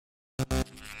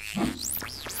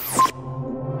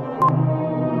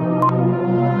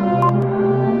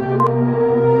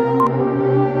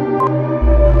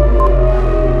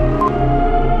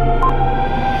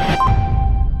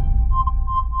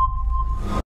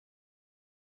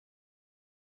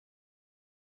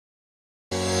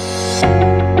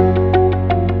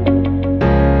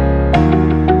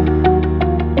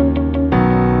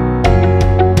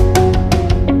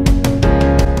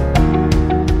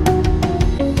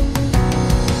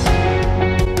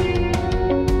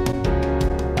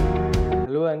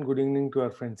to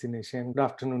our friends in Asia, and good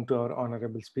afternoon to our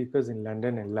honorable speakers in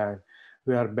London and Lyon.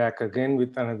 We are back again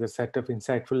with another set of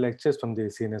insightful lectures from the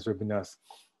ACNS webinars.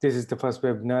 This is the first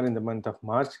webinar in the month of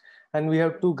March, and we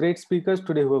have two great speakers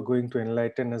today who are going to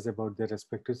enlighten us about their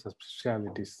respective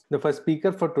subspecialties. The first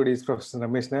speaker for today is Professor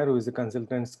Ramesh Nair, who is a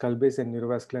consultant skull base and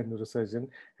neurovascular neurosurgeon,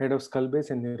 head of skull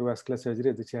base and neurovascular surgery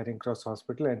at the Charing Cross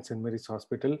Hospital and St. Mary's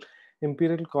Hospital,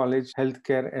 Imperial College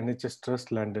Healthcare NHS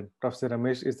Trust, London. Professor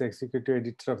Ramesh is the executive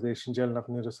editor of the Asian Journal of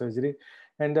Neurosurgery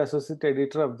and the associate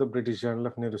editor of the British Journal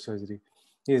of Neurosurgery.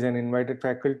 He is an invited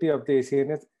faculty of the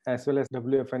ACNS as well as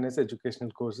WFNS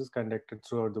educational courses conducted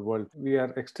throughout the world. We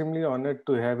are extremely honored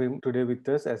to have him today with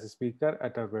us as a speaker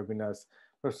at our webinars.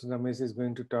 Professor Ramesh is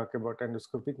going to talk about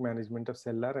endoscopic management of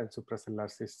cellular and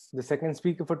suprasellar cysts. The second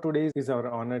speaker for today is our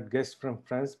honored guest from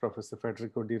France, Professor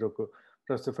Federico Di Rocco.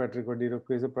 Professor Federico Di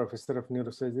Rocco is a professor of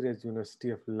neurosurgery at the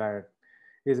University of Lyon.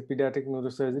 He is a pediatric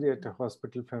neurosurgery at the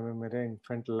Hospital Femmes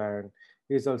Infant Lyon.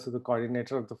 He is also the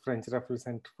coordinator of the French Referral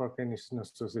Center for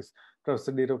Craniosynostosis.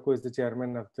 Professor Di Rocco is the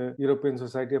chairman of the European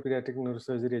Society of Pediatric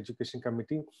Neurosurgery Education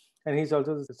Committee, and he is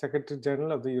also the Secretary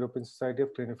General of the European Society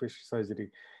of Craniofacial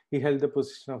Surgery. He held the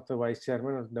position of the Vice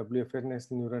Chairman of the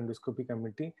WFNS Neuroendoscopy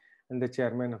Committee and the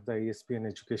Chairman of the ISPN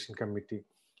Education Committee.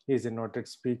 He is a noted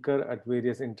speaker at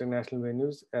various international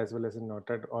venues as well as a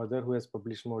noted author who has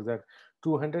published more than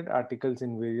 200 articles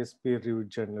in various peer-reviewed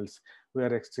journals. We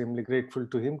are extremely grateful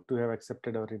to him to have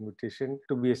accepted our invitation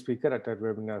to be a speaker at our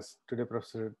webinars. Today,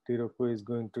 Professor Di Rocco is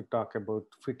going to talk about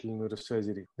fetal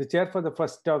neurosurgery. The chair for the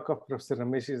first talk of Professor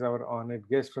Ramesh is our honored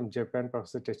guest from Japan,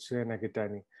 Professor Tetsuya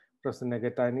Nagatani. Professor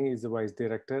Nagatani is the Vice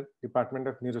Director, Department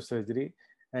of Neurosurgery,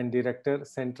 and Director,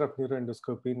 Center of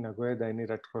Neuroendoscopy, Nagoya Daini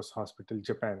Red Cross Hospital,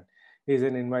 Japan. He is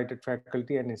an invited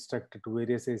faculty and instructor to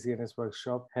various ACNS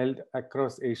workshops held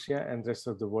across Asia and the rest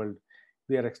of the world.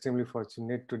 We are extremely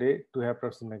fortunate today to have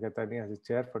Professor Nagatani as a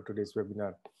chair for today's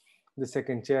webinar. The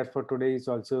second chair for today is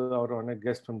also our honored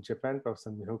guest from Japan,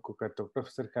 Professor Mihoko Kato.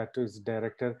 Professor Kato is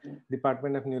Director,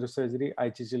 Department of Neurosurgery,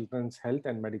 Aichi Children's Health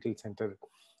and Medical Center.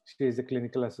 She is a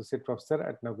clinical associate professor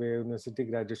at Nagoya University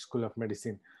Graduate School of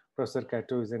Medicine. Professor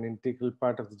Kato is an integral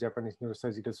part of the Japanese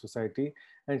Neurosurgical Society,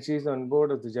 and she is on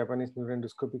board of the Japanese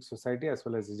Neuroendoscopic Society as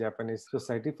well as the Japanese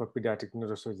Society for Pediatric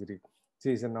Neurosurgery.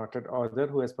 She is a noted author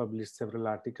who has published several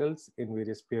articles in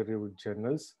various peer-reviewed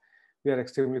journals. We are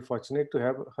extremely fortunate to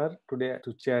have her today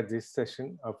to chair this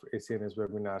session of ACNS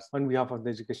webinars. On behalf of the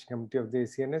Education Committee of the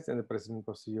ACNS and the President,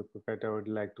 Professor Yoko Kato, I would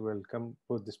like to welcome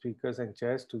both the speakers and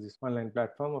chairs to this online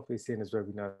platform of ACNS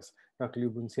webinars. Dr. Liu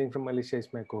Bun Singh from Malaysia is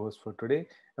my co-host for today.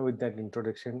 And with that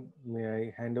introduction, may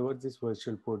I hand over this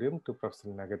virtual podium to Professor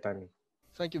Nagatani.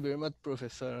 Thank you very much,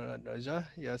 Professor Raja.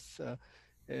 Yes.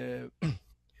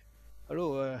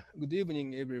 Hello, good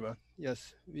evening, everyone.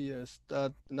 Yes, we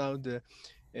start now the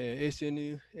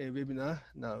ACN webinar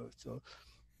now. So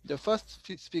the first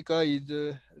speaker is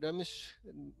Ramesh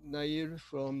Nair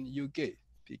from UK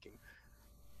speaking.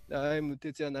 I'm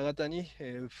Tetsuya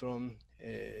Nagatani from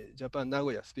Japan,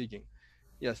 Nagoya speaking.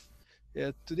 Yes,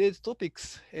 today's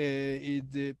topics is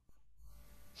the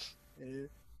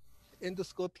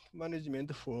endoscopic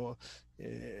management for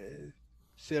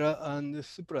cellular and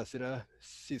suprasellar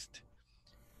cyst.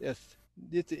 Yes,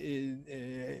 this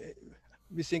is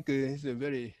we think is a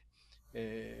very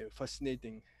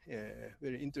fascinating,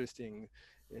 very interesting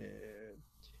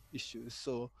issue.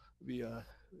 So we are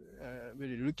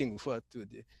very looking forward to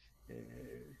the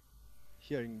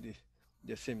hearing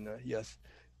the seminar. Yes.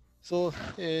 So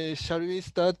shall we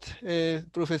start,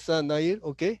 Professor Nair?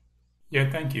 Okay. Yeah,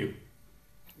 thank you.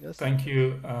 Yes. Thank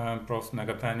you, Prof.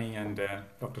 Nagatani and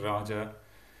Dr. Raja,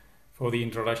 for the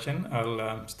introduction.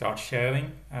 I'll start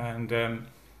sharing, and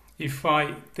if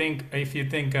you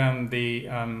think the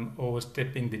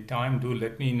overstepping the time, do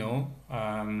let me know.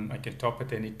 I can stop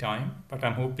at any time, but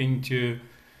I'm hoping to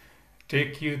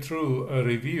take you through a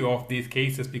review of these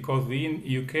cases because we in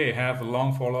UK have a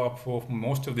long follow-up for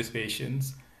most of these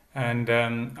patients, and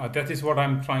that is what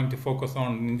I'm trying to focus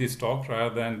on in this talk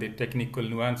rather than the technical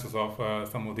nuances of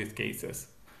some of these cases.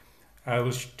 I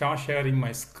will start sharing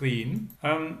my screen.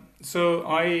 So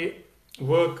I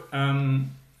work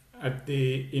at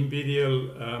the Imperial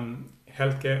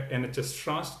Healthcare NHS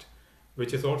Trust,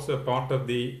 which is also a part of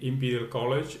the Imperial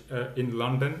College in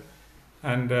London,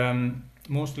 and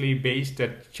mostly based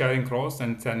at Charing Cross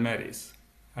and St. Mary's.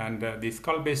 And the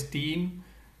skull-based team,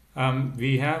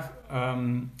 we have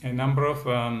a number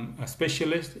of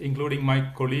specialists, including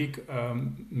my colleague,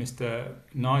 Mr.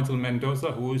 Nigel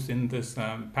Mendoza, who is in this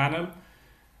panel.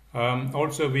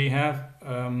 Also, we have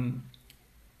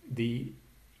the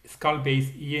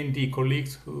skull-based ENT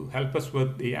colleagues who help us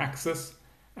with the access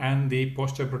and the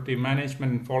postoperative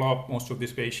management and follow-up most of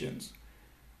these patients.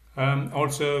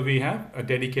 Also, we have a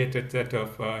dedicated set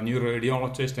of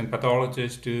neuroradiologists and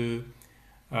pathologists to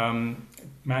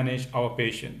manage our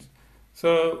patients.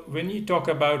 So when you talk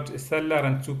about sellar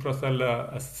and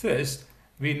suprasellar cysts,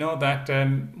 we know that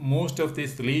most of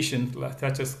these lesions,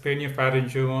 such as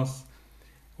craniopharyngiomas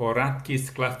or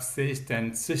Rathke's cleft cyst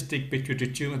and cystic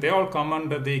pituitary tumor, they all come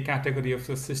under the category of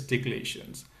the cystic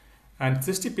lesions. And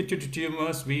cystic pituitary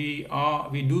tumors, we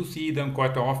do see them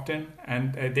quite often,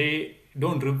 and they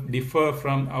don't differ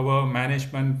from our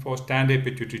management for standard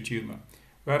pituitary tumor.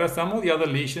 Whereas some of the other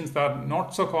lesions are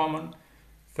not so common,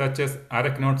 such as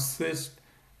arachnoid cyst,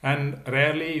 and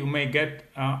rarely you may get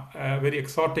very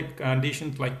exotic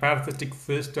conditions like parasitic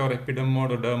cyst or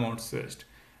epidermoid or dermoid cyst.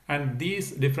 And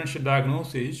these differential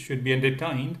diagnoses should be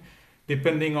entertained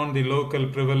depending on the local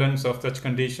prevalence of such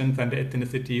conditions and the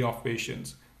ethnicity of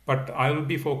patients. But I will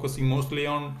be focusing mostly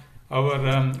on our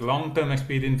long-term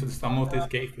experience with some of these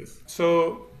cases.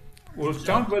 So we'll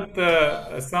start with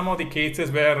some of the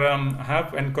cases where I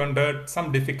have encountered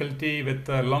some difficulty with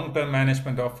long-term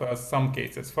management of some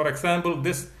cases. For example,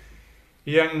 this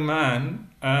young man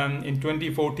in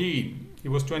 2014, he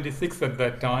was 26 at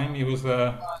that time. He was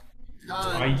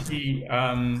IT,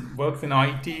 works in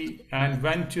IT, and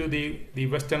went to the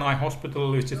Western Eye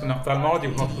Hospital, which is an ophthalmology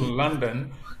hospital in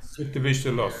London, with the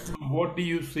visual loss. What do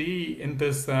you see in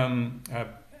this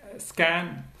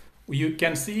scan? You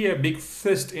can see a big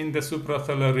cyst in the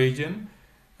suprasellar region,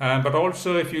 but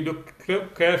also if you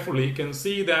look carefully, you can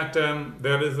see that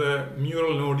there is a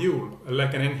mural nodule,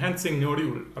 like an enhancing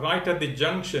nodule, right at the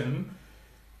junction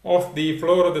of the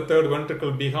floor of the third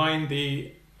ventricle behind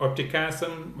the optic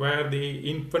chiasm, where the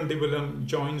infundibulum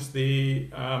joins the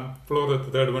floor of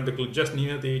the third ventricle, just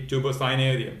near the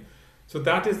tuberosiniarium. So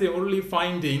that is the only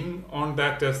finding on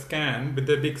that scan with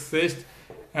the big cyst,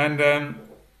 and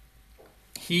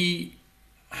he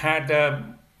had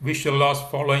a visual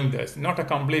loss following this. Not a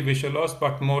complete visual loss,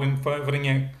 but more in favoring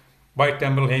a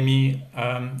bitemporal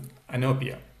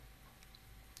hemianopia.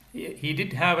 He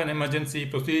did have an emergency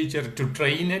procedure to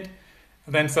drain it,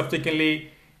 then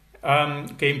subsequently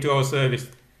came to our service.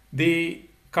 The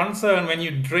concern when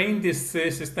you drain this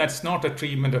cyst is that's not a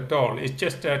treatment at all. It's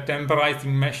just a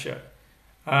temporizing measure.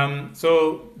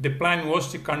 So the plan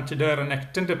was to consider an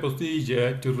extended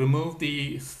procedure to remove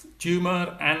the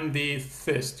tumor and the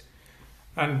cyst,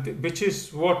 and which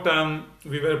is what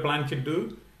we were planning to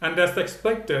do. And as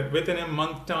expected, within a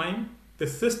month time, the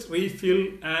cyst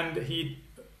refilled, and he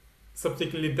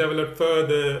subsequently developed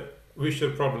further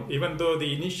visual problem. Even though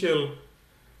the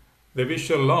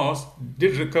visual loss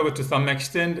did recover to some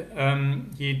extent,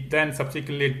 he then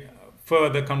subsequently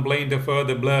further complained of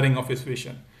further blurring of his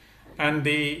vision. And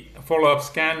the follow-up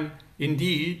scan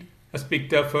indeed has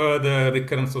picked up further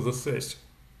recurrence of the cyst.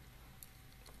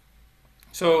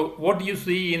 So what do you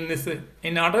see in this?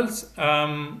 In adults,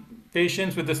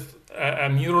 patients with a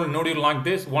mural nodule like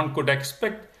this, one could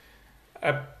expect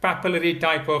a papillary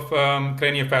type of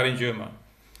craniopharyngioma.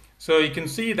 So you can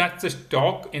see that's the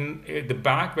stalk in the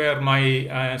back where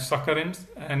my sucker ends,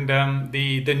 and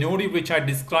the nodule which I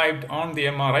described on the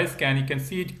MRI scan, you can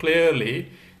see it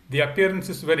clearly. The appearance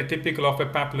is very typical of a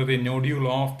papillary nodule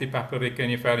of the papillary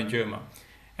craniopharyngioma.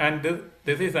 And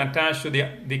this is attached to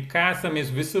the chiasm is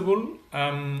visible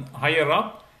higher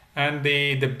up, and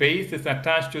the base is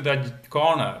attached to the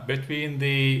corner between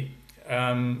the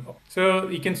so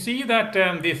you can see that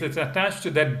this is attached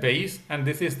to that base, and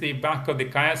this is the back of the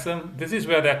chiasm. This is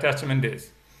where the attachment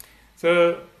is.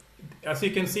 So as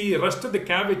you can see, the rest of the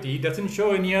cavity doesn't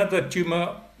show any other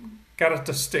tumor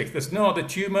characteristics. There's no other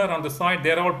tumor on the side.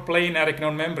 They're all plain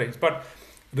arachnoid membranes. But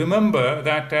remember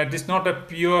that this is not a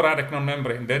pure arachnoid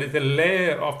membrane. There is a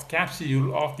layer of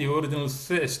capsule of the original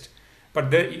cyst,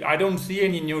 but I don't see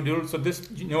any nodule, so this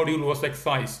nodule was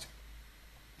excised.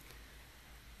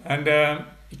 And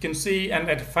you can see, and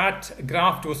that fat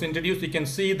graft was introduced. You can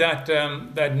see that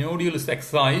that nodule is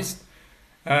excised,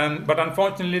 but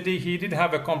unfortunately he did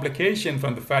have a complication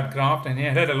from the fat graft, and he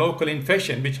had a local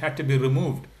infection which had to be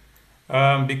removed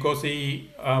because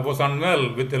he was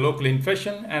unwell with the local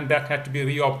infection, and that had to be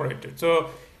reoperated.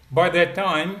 So by that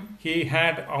time he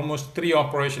had almost 3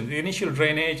 operations: the initial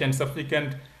drainage and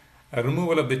subsequent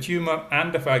removal of the tumor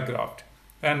and the fat graft.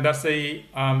 And that's a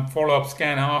follow-up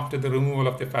scan after the removal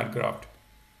of the fat graft.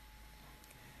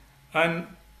 And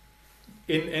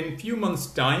in few months'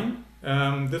 time,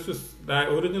 this was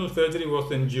the original surgery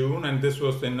was in June, and this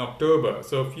was in October.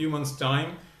 So a few months'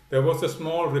 time, there was a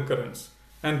small recurrence.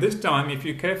 And this time, if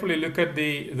you carefully look at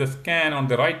the scan on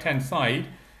the right-hand side,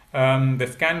 the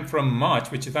scan from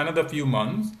March, which is another few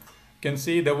months, can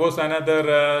see there was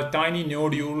another tiny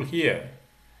nodule here.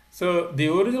 So the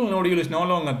original nodule is no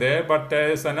longer there, but there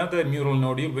is another mural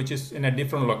nodule which is in a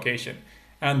different location.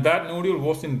 And that nodule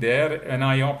wasn't there when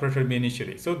I operated him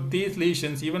initially. So these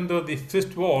lesions, even though the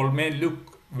cyst wall may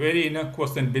look very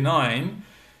innocuous and benign,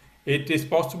 it is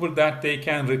possible that they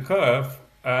can recur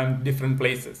in different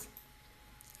places.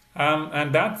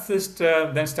 And that cyst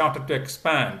then started to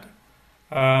expand.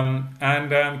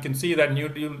 You can see that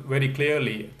nodule very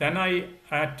clearly. Then I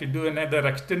had to do another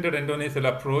extended endonasal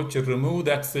approach to remove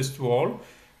that cyst wall.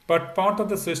 But part of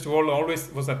the cyst wall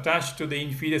always was attached to the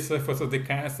inferior surface of the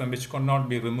chiasm, which could not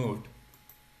be removed.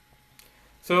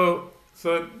 So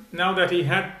now that he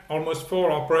had almost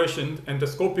 4 operations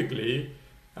endoscopically,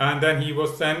 and then he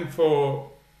was sent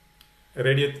for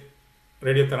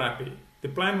radiotherapy. The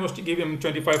plan was to give him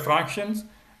 25 fractions,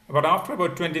 but after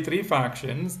about 23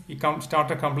 fractions, he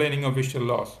started complaining of visual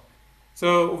loss.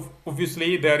 So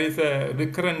obviously there is a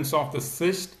recurrence of the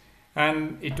cyst,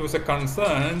 and it was a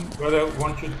concern whether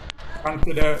one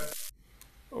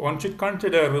should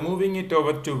consider removing it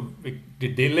over to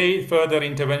delay further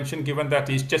intervention, given that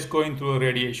he's just going through a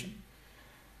radiation.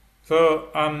 So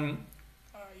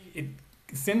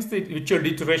since the visual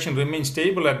deterioration remained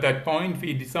stable at that point,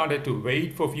 we decided to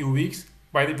wait for a few weeks,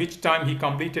 by which time he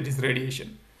completed his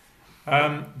radiation.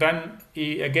 Then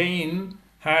he again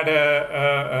had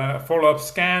a follow-up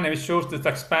scan which shows this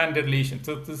expanded lesion.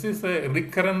 So this is a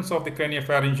recurrence of the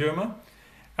craniopharyngioma.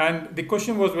 And the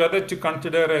question was whether to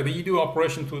consider a redo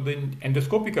operation through the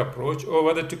endoscopic approach or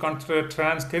whether to consider a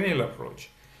transcranial approach.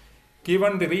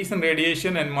 Given the recent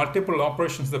radiation and multiple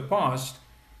operations in the past,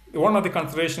 one of the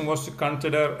considerations was to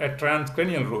consider a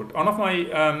transcranial route. One of my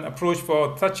approach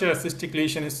for such a cystic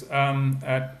lesion is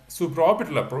a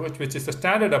supraorbital approach, which is a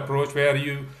standard approach where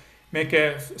you make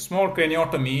a small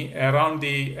craniotomy around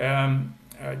the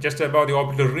just above the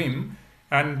orbital rim,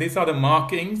 and these are the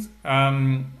markings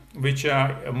which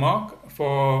are a mark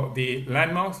for the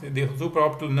landmarks. The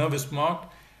supraorbital nerve is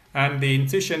marked, and the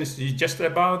incision is just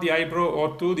above the eyebrow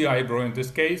or through the eyebrow in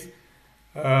this case.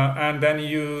 And then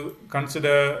you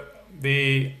consider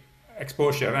the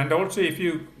exposure, and also if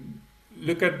you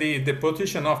look at the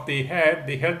position of the head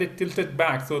is tilted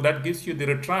back, so that gives you the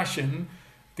retraction,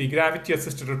 the gravity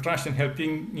assisted retraction,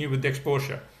 helping you with the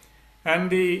exposure. And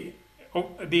the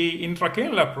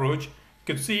intracranial approach, you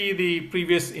could see the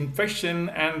previous infection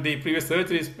and the previous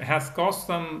surgeries has caused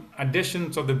some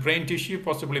adhesions of the brain tissue,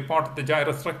 possibly part of the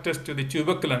gyrus rectus, to the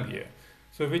tuberculum here,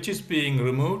 so which is being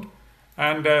removed.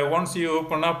 And once you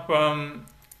open up,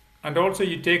 and also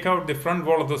you take out the front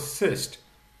wall of the cyst.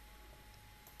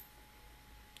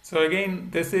 So again,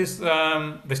 this is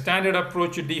the standard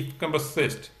approach to decompose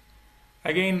cyst.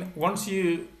 Again, once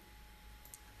you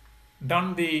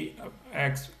done the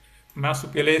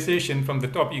marsupialization from the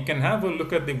top, you can have a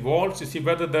look at the walls to see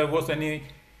whether there was any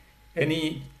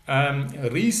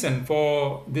reason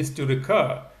for this to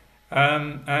recur.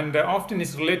 And often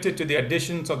it's related to the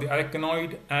additions of the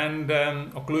arachnoid and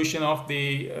occlusion of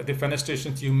the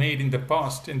fenestrations you made in the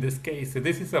past in this case. So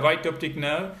this is the right optic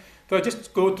nerve. So I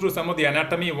just go through some of the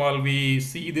anatomy while we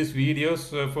see these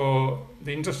videos for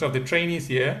the interest of the trainees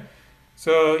here.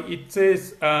 So it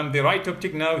says the right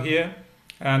optic nerve here,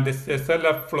 and this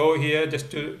Sella flow here,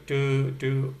 just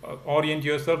to orient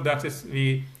yourself. That is,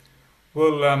 we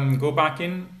will go back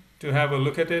in to have a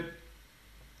look at it.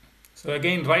 So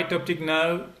again, right optic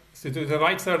nerve. So to the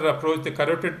right side approach, the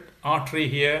carotid artery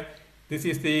here. This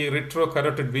is the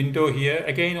retrocarotid window here.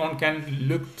 Again, one can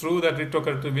look through that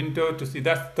retrocarotid window to see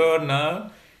that third nerve.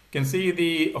 You can see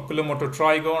the oculomotor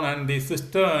trigone and the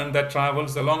cistern that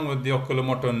travels along with the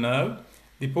oculomotor nerve,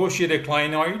 the posterior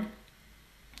clinoid.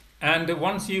 And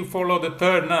once you follow the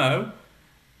third nerve,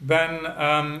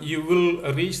 then you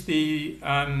will reach the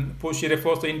posterior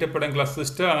fossa interpeduncularis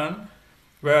cistern,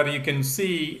 where you can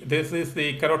see this is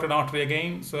the carotid artery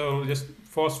again. So just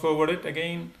fast forward it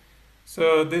again.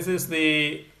 So this is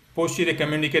the posterior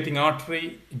communicating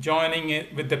artery joining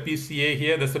it with the PCA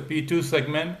here. There's a P2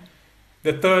 segment.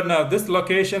 The third nerve, this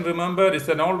location, remember, is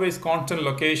an always constant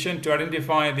location to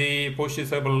identify the posterior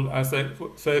cerebral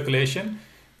circulation.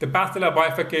 The basilar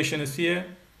bifurcation is here,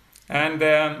 and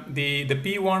the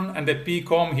P1 and the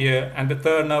PCOM here, and the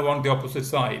third nerve on the opposite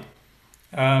side.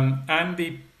 And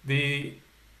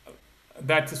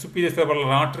that's the superior cerebral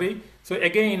artery. So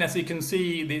again, as you can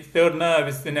see, the third nerve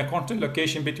is in a constant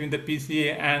location between the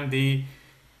PCA and the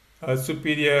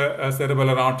superior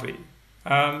cerebral artery.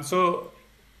 So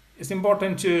it's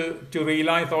important to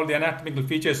realize all the anatomical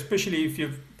features, especially if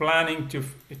you're planning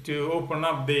to open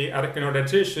up the arachnoid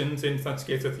adhesions in such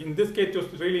cases. In this case,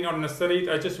 it was really not necessary.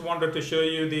 I just wanted to show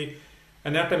you the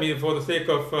anatomy for the sake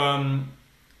of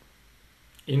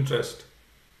interest.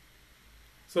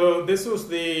 So this was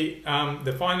the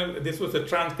final. This was a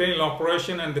transcranial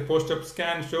operation, and the post-op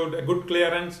scan showed a good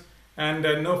clearance and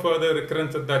no further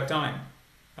recurrence at that time.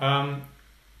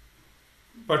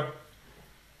 But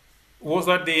was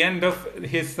at the end of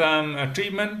his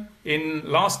treatment. In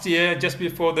last year, just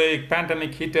before the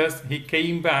pandemic hit us, he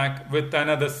came back with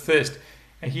another cyst.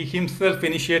 And he himself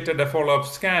initiated a follow-up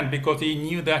scan because he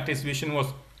knew that his vision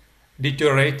was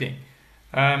deteriorating.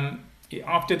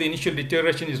 After the initial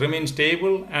deterioration, he remained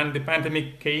stable, and the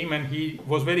pandemic came, and he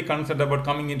was very concerned about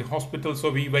coming into hospital, so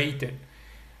we waited.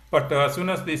 But as soon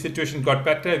as the situation got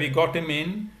better, we got him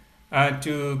in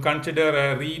to consider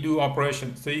a redo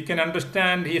operation. So you can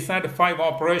understand he's had 5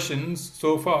 operations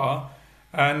so far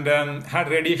and had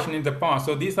radiation in the past.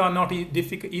 So these are not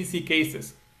easy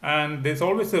cases. And there's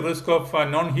always a risk of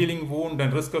non-healing wound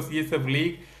and risk of CSF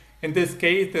leak. In this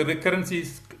case, the recurrence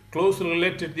is closely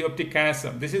related to the optic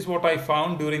chiasm. This is what I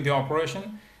found during the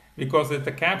operation, because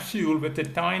the capsule with the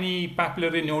tiny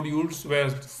papillary nodules were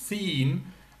seen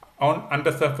on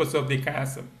undersurface of the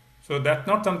chiasm. So that's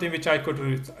not something which I could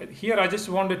reach. Here I just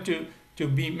wanted to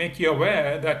make you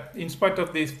aware that in spite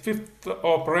of this 5th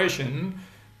operation,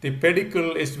 the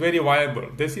pedicle is very viable.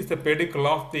 This is the pedicle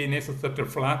of the nasoseptal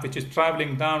flap, which is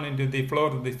traveling down into the floor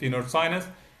of the sphenoid sinus,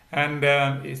 and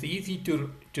it's easy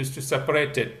to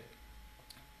separate it.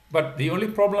 But the only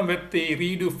problem with the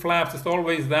redo flaps is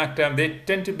always that they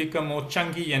tend to become more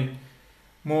chunky and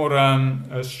more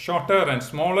shorter and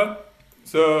smaller.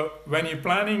 So when you're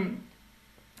planning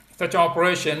such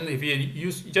operation, if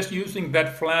you just using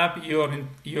that flap,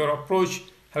 your approach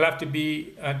will have to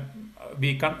be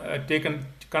taken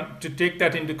to take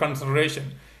that into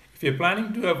consideration. If you're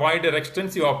planning to do a wider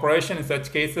extensive operation, in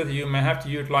such cases you may have to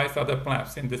utilize other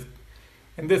flaps.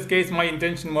 In this case, my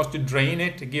intention was to drain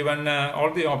it, given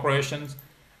all the operations,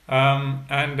 again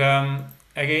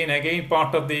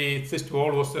part of the cyst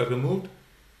wall was removed,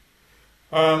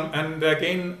 and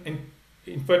again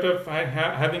in spite of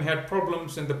having had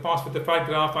problems in the past with the fat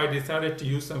graft, I decided to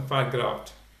use some fat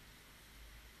graft.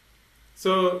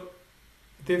 So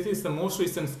this is the most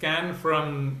recent scan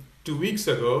from 2 weeks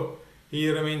ago. He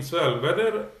remains well.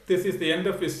 Whether this is the end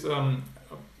of his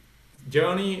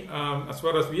journey, as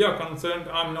far as we are concerned,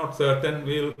 I'm not certain.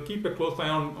 We'll keep a close eye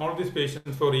on all these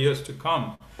patients for years to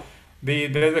come.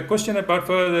 There's a question about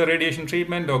further radiation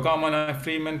treatment or gamma knife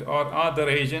treatment or other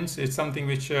agents. It's something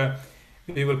which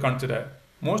we will consider.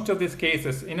 Most of these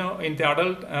cases, in the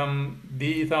adult,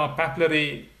 these are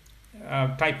papillary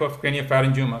type of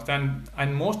craniopharyngiomas,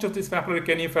 and most of these papillary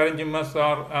craniopharyngiomas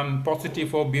are positive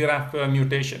for BRAF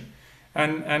mutation,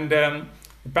 and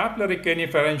papillary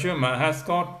craniopharyngioma has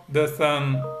got this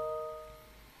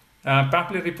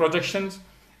papillary projections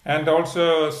and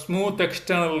also smooth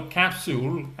external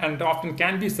capsule, and often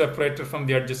can be separated from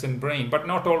the adjacent brain, but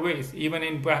not always. Even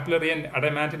in papillary and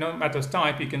adamantinomatous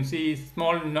type, you can see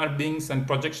small nubbings and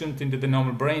projections into the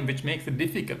normal brain, which makes it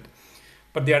difficult.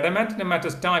 But the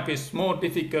adamantinomatous type is more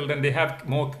difficult, and they have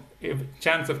more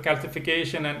chance of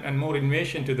calcification and more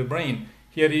invasion to the brain.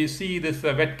 Here you see this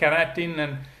wet keratin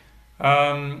and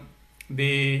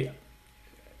the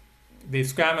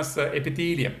squamous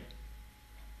epithelium.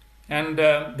 And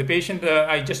the patient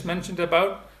I just mentioned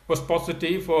about was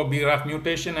positive for BRAF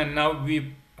mutation, and now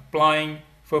we're applying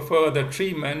for further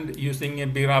treatment using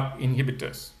BRAF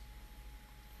inhibitors.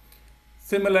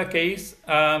 Similar case,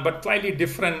 but slightly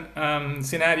different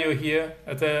scenario here.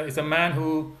 It's a man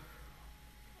who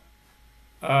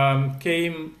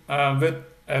came with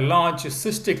a large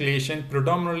cystic lesion,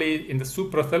 predominantly in the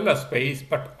suprasellar space,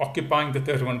 but occupying the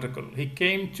third ventricle. He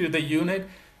came to the unit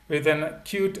with an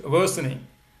acute worsening,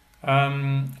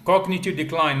 cognitive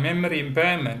decline, memory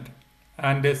impairment,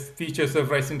 and features of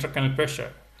rise intracranial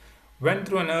pressure. Went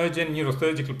through an urgent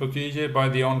neurosurgical procedure by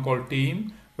the on-call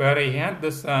team, where he had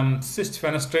this cyst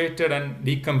fenestrated and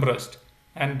decompressed,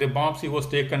 and the biopsy was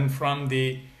taken from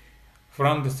the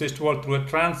cyst wall through a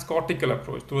transcortical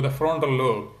approach, through the frontal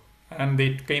lobe, and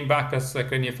it came back as a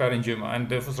craniopharyngioma,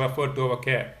 and it was referred to our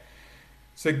care.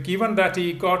 So given that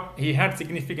he had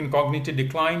significant cognitive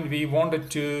decline, we wanted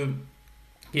to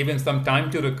give him some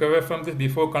time to recover from this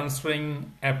before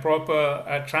considering a proper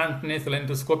transnasal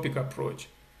endoscopic approach.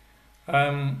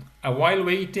 While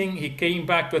waiting, he came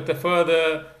back with the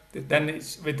further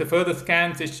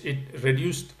scans, it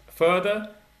reduced further,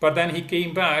 but then he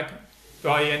came back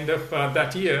by end of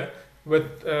that year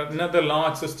with another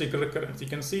large cystic recurrence. You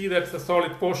can see that the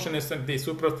solid portion is in the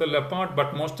suprasellar part,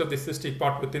 but most of the cystic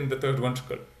part within the third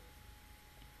ventricle.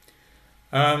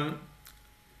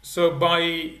 So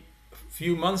by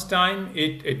few months' time,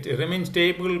 it remained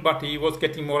stable, but he was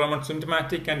getting more and more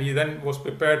symptomatic, and he then was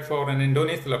prepared for an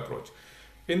endonasal approach.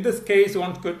 In this case,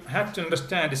 one could have to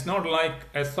understand it's not like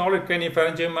a solid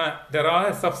craniopharyngioma. There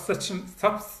are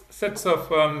subsets of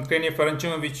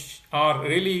craniopharyngioma which are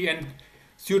really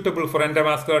suitable for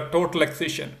endovascular total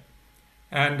excision,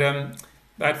 and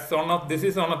this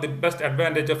is one of the best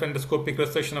advantage of endoscopic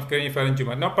resection of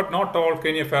craniopharyngioma. But not all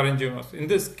craniopharyngiomas. In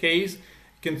this case,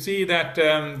 you can see that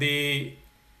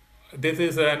this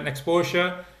is an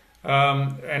exposure,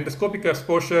 endoscopic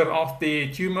exposure of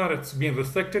the tumor. It's been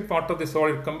resected, part of the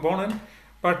solid component.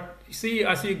 But see,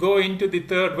 as you go into the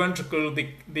third ventricle,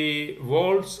 the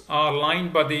walls are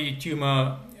lined by the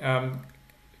tumor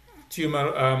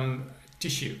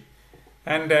tissue.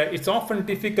 And it's often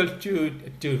difficult to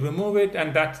remove it,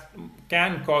 and that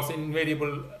can cause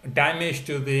invariable damage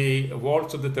to the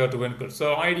walls of the third ventricle.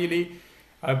 So ideally,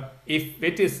 if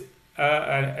it is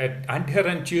an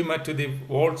adherent tumor to the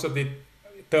walls of the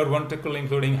third ventricle,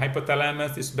 including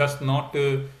hypothalamus, it's best not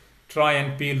to try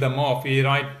and peel them off. We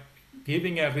tried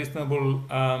giving a reasonable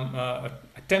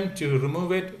attempt to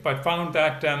remove it, but found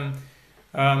that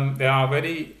they are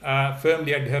very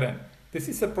firmly adherent. This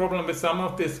is a problem with some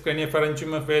of these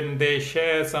craniopharyngioma when they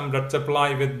share some blood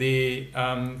supply with the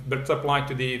blood supply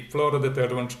to the floor of the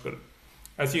third ventricle.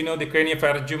 As you know, the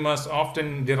craniopharyngiomas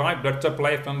often derive blood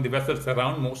supply from the vessels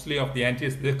around, mostly of the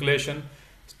anterior circulation,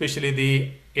 especially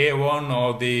the A1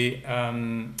 or the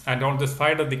and on the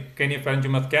side of the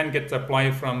craniopharyngiomas can get supply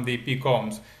from the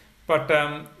PCOMs, but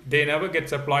they never get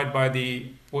supplied by the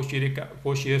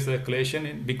posterior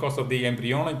circulation because of the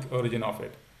embryonic origin of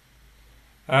it.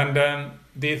 And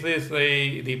this is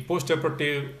the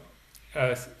postoperative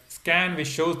scan which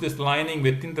shows this lining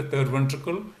within the third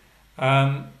ventricle.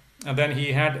 And then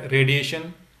he had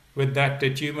radiation with that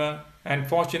tumor, and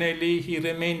fortunately he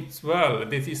remains well.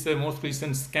 This is the most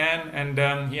recent scan, and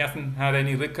he hasn't had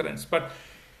any recurrence. But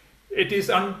it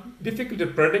is difficult to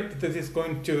predict this is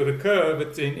going to recur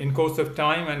in course of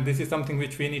time, and this is something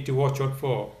which we need to watch out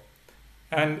for.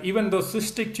 And even though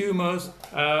cystic tumors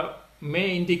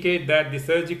may indicate that the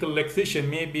surgical excision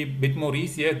may be a bit more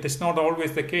easier, that's not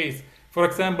always the case. For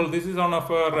example, this is one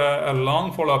of our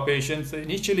long follow-up patients.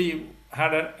 Initially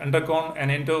had undergone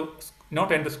an not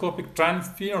endoscopic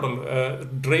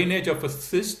transfenoidal drainage of a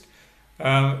cyst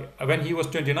when he was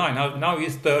 29. Now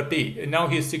he's 30. Now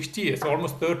he's 60 years,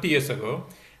 almost 30 years ago.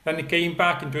 Then he came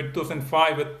back in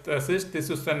 2005 with a cyst. This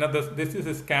is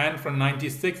a scan from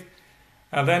 96.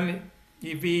 And then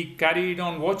we carried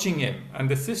on watching him, and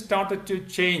the cyst started to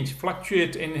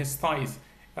fluctuate in his thighs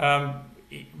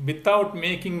without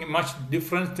making much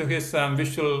difference to his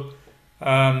visual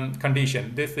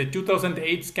condition. This is the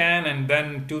 2008 scan, and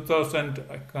then 2000,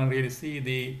 I can't really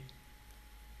see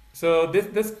so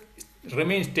this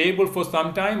remained stable for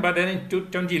some time, but then in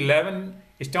 2011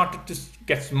 it started to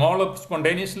get smaller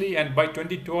spontaneously, and by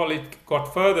 2012 it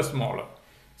got further smaller.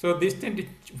 So this tend to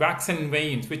wax and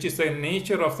wane, which is the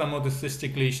nature of some of the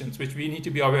cystic lesions, which we need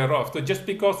to be aware of. So just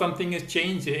because something is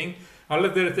changing,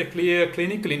 unless there is a clear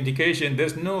clinical indication,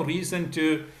 there's no reason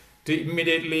to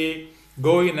immediately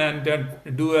go in and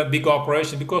do a big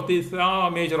operation, because these are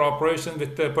major operations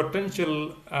with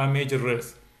potential major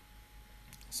risk.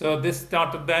 So this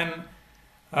started then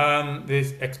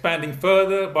this expanding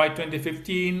further. By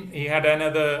 2015, he had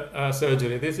another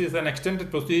surgery. This is an extended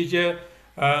procedure.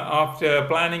 After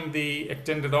planning the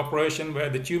extended operation, where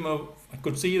the tumor, I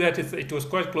could see that it was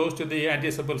quite close to the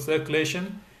anterior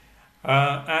circulation,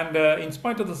 and in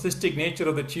spite of the cystic nature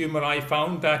of the tumor, I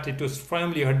found that it was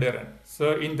firmly adherent.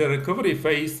 So in the recovery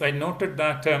phase, I noted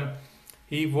that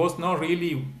he was not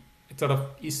really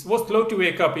he was slow to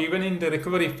wake up. Even in the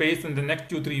recovery phase, in the next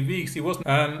 2-3 weeks, he was.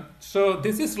 So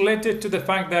this is related to the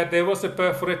fact that there was a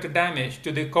perforated damage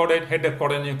to the head of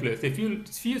caudate nucleus. If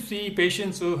you see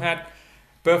patients who had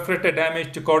perforated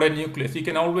damage to caudate nucleus, you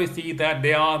can always see that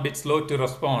they are a bit slow to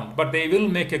respond, but they will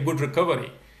make a good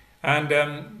recovery. And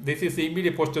this is the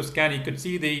immediate posterior scan. You could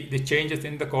see the changes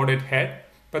in the caudate head,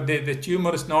 but the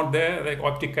tumor is not there. The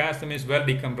optic chiasm is well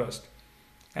decompressed.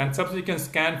 And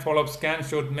subsequent follow-up scan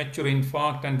showed mature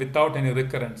infarct and without any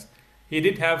recurrence. He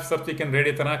did have subsequent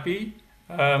radiotherapy,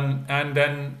 and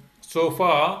then so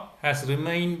far has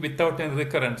remained without any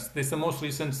recurrence. This is the most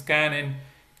recent scan in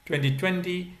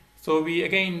 2020. So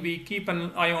we keep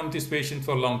an eye on this patient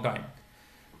for a long time.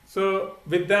 So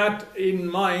with that in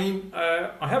mind,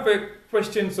 I have a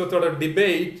question, sort of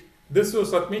debate. This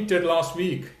was submitted last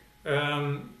week.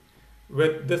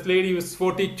 With this lady was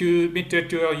 42, admitted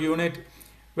to a unit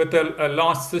with a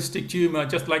large cystic tumor,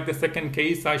 just like the second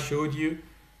case I showed you.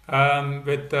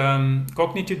 with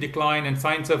cognitive decline and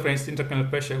signs of raised intracranial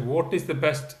pressure, what is the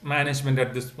best management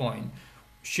at this point?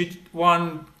 Should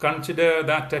one consider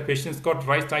that a patient's got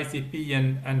raised ICP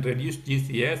and reduced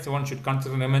GCS? One should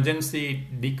consider an emergency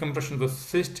decompression of the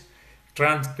cyst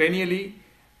transcranially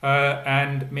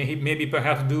and maybe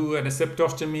perhaps do an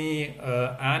septostomy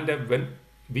and a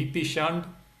VP shunt,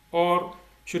 or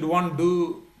should one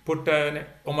put an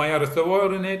Ommaya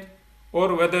reservoir in it,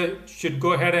 or whether should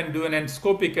go ahead and do an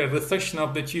endoscopic resection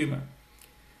of the tumor.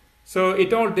 So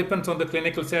it all depends on the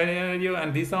clinical scenario,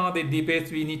 and these are the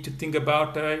debates we need to think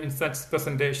about in such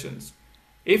presentations.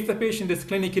 If the patient is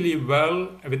clinically well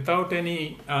without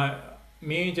any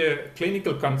major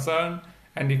clinical concern,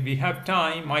 and if we have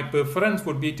time, my preference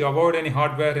would be to avoid any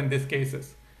hardware in these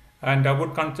cases. And I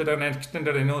would consider an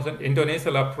extended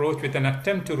endonasal approach with an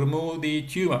attempt to remove the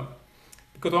tumor.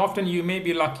 Because often you may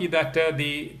be lucky that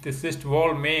the cyst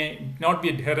wall may not be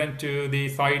adherent to the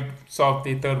sides of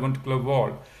the third ventricular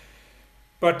wall.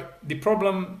 But the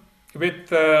problem with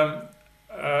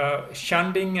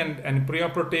shunting and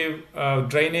preoperative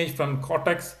drainage from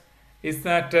cortex is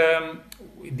that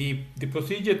the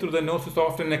procedure through the nose is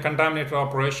often a contaminated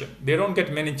operation. They don't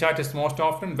get meningitis most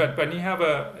often, but when you have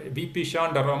a VP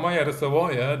shunt or Ommaya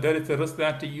reservoir, there is a risk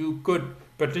that you could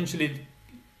potentially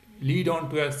lead on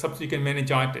to a subsequent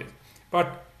meningitis.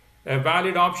 But a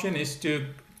valid option is to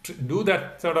do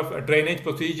that sort of drainage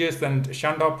procedures and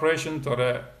shunt operations or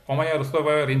a Ommaya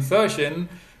reservoir insertion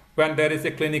when there is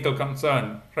a clinical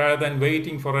concern, rather than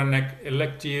waiting for an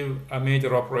elective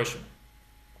major operation.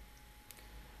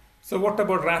 So what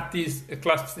about Rathke's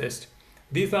clutch cyst?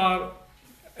 These are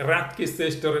Rathke's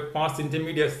cyst or pars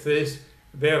intermedia cyst.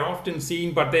 They are often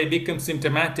seen, but they become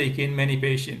symptomatic in many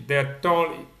patients. They are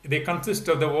tall.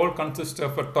 The wall consists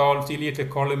of a tall ciliated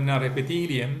columnar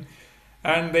epithelium,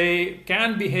 and they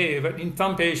can behave in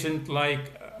some patients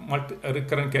like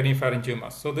recurrent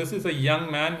craniopharyngioma. So this is a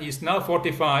young man. He's now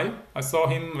 45. I saw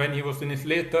him when he was in his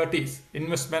late 30s.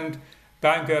 Investment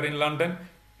banker in London.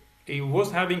 He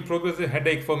was having progressive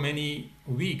headache for many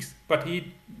weeks, but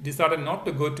he decided not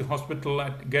to go to hospital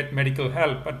and get medical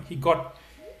help. But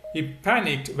he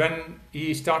panicked when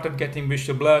he started getting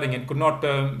visual blurring and could not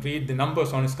read the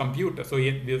numbers on his computer. So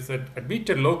he was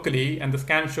admitted locally, and the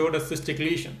scan showed a cystic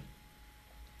lesion.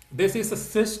 This is a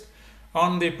cyst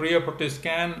on the preoperative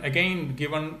scan. Again,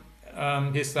 given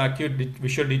his acute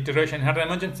visual deterioration, had an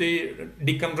emergency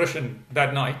decompression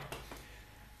that night,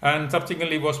 and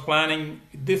subsequently was planning.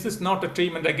 This is not a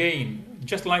treatment again.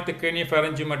 Just like the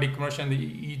craniopharyngioma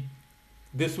decompression,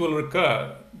 this will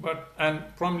recur,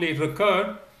 and promptly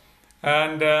recurred.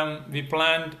 And we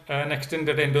planned an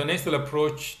extended endonasal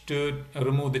approach to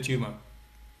remove the tumor.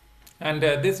 And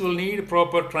this will need a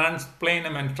proper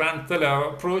transplanum and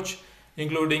transsellar approach,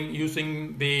 including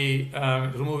using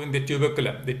removing the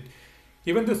tuberculum.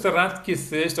 Even the Rathke's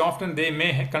cyst, often they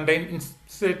may contain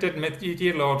inserted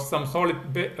material or some solid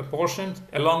portions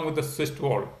along with the cyst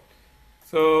wall.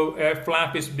 So a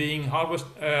flap is being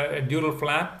harvested, a dural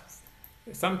flap.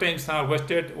 Sometimes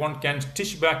harvested, one can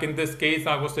stitch back. In this case,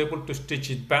 I was able to stitch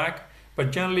it back,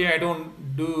 but generally I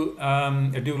don't do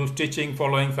a dual stitching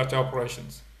following such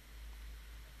operations.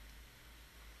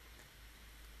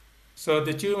 So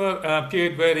the tumor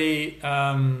appeared very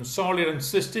solid and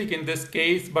cystic in this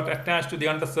case, but attached to the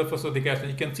undersurface of the chiasm.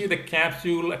 You can see the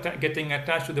capsule getting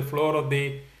attached to the floor of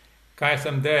the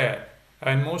chiasm there,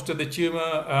 and most of the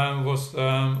tumor was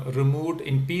removed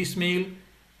in piecemeal.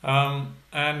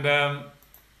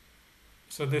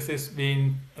 So this is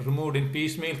being removed in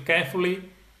piecemeal carefully.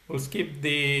 We'll skip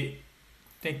the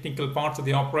technical parts of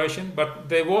the operation, but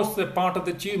there was a part of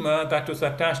the tumor that was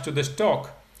attached to the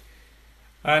stalk,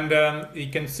 and you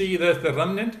can see there's the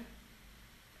remnant.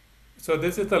 So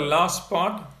this is the last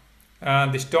part.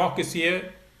 The stalk is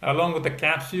here along with the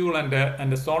capsule and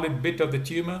a solid bit of the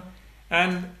tumor.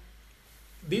 And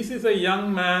this is a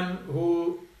young man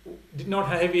who did not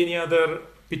have any other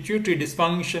pituitary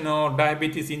dysfunction or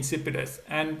diabetes insipidus,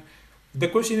 and the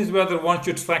question is whether one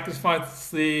should sacrifice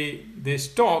the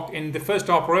stalk in the first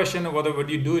operation, or whether would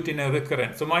you do it in a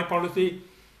recurrent. So my policy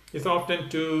is often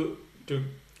to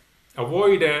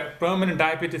avoid a permanent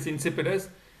diabetes insipidus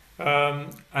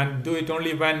and do it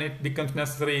only when it becomes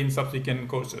necessary in subsequent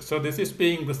courses. So this is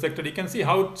being resected. You can see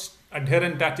how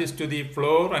adherent that is to the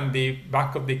floor and the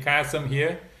back of the chiasm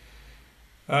here.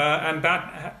 And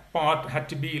that part had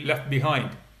to be left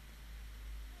behind.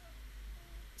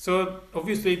 So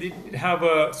obviously they have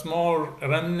a small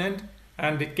remnant,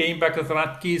 and it came back as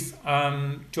Rathke's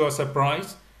to our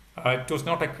surprise. It was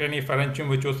not a craniopharyngium,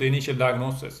 which was the initial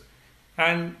diagnosis.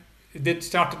 And it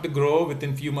started to grow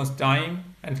within few months'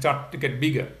 time and started to get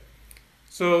bigger.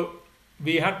 So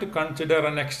we had to consider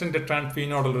an extended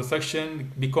transphenodal resection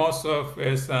because of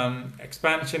its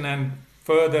expansion and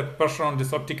further pressure on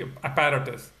this optic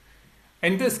apparatus.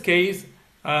 In this case,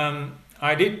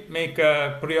 I did make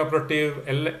a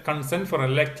preoperative consent for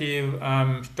elective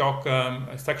stock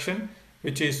section,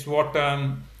 which is what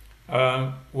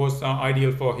was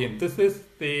ideal for him. This is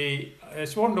the. I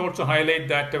just want to also highlight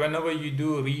that whenever you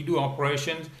do redo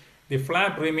operations, the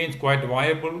flap remains quite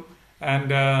viable,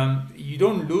 and you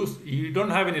don't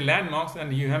have any landmarks,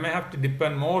 and you may have to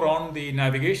depend more on the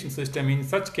navigation system in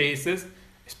such cases,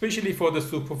 especially for the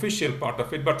superficial part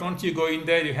of it. But once you go in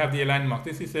there, you have the landmark.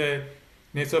 This is a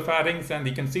nasopharynx, and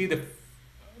you can see the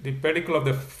pedicle of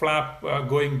the flap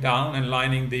going down and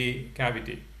lining the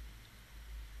cavity.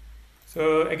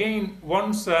 So again,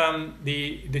 once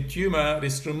the tumor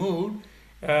is removed,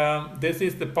 this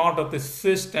is the part of the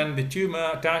cyst and the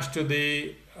tumor attached to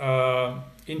the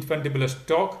infundibular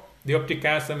stalk. The optic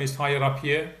chiasm is higher up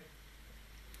here.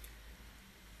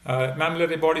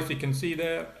 Mammillary bodies, you can see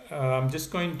there. I'm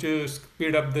just going to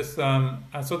speed up this.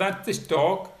 So that's the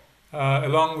stalk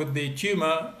along with the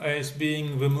tumor is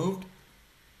being removed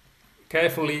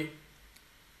carefully.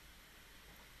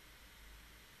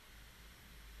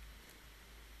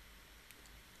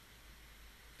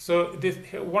 So this,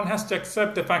 one has to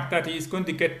accept the fact that he is going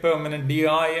to get permanent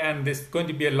DI, and this is going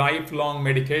to be a lifelong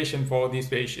medication for these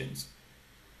patients.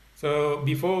 So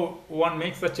before one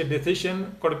makes such a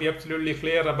decision, got to be absolutely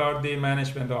clear about the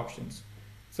management options.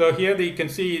 So here you can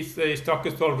see his stalk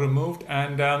is all removed,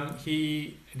 and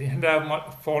he didn't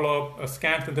have follow-up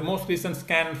scans. And the most recent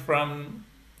scan from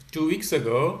 2 weeks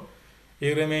ago,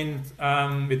 he remains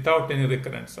without any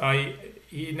recurrence.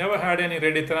 He never had any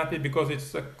radiotherapy because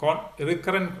it's a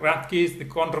recurrent Rathke's. The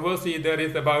controversy there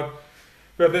is about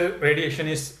whether radiation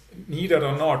is needed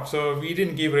or not. So we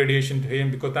didn't give radiation to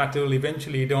him because that will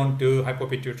eventually lead on to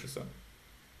hypopituitarism.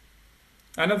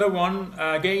 Another one,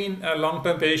 again, a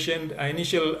long-term patient,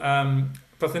 initial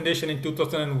presentation in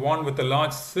 2001 with a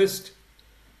large cyst,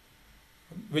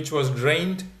 which was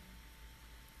drained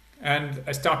and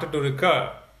started to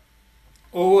recur.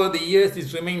 Over the years,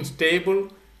 it remained stable,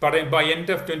 but by end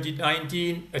of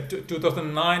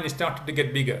 2009, it started to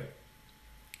get bigger.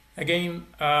 Again,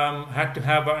 had to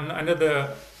have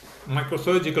another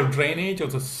microsurgical drainage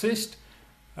of the cyst,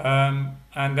 and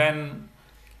then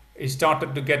it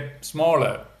started to get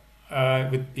smaller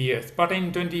with the years. But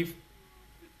in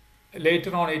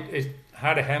later on, it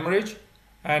had a hemorrhage,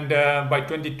 and by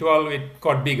 2012, it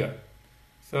got bigger.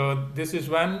 So this is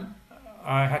when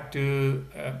I had to.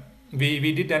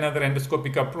 We did another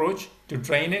endoscopic approach to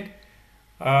drain it,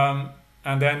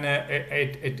 and then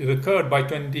it recurred by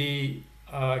 20.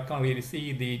 I can't really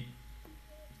see the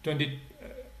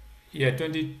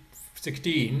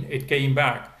 2016. It came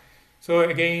back. So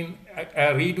again,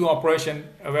 a redo operation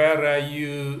where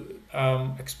you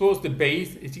expose the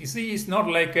base. You see, it's not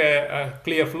like a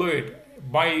clear fluid.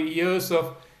 By years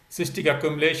of cystic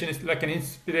accumulation, it's like an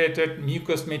inspirated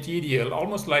mucous material,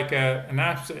 almost like an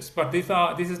abscess. But this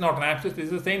is not an abscess. This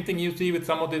is the same thing you see with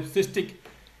some of the cystic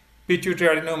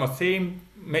pituitary adenoma. Same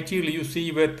material you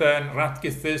see with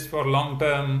Rathke's cyst for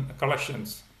long-term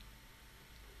collections.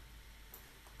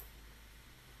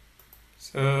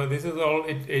 So this is all.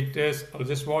 It is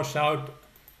just washed out,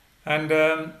 and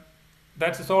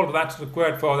that's all that's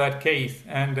required for that case.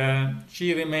 And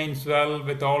she remains well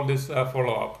with all this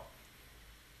follow-up.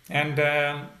 And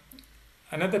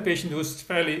another patient who's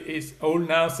is old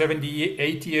now,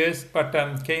 78 years, but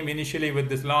came initially with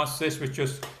this large cyst, which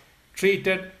was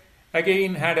treated.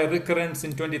 Again, had a recurrence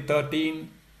in 2013,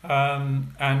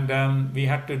 and we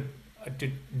had to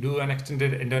do an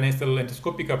extended endonasal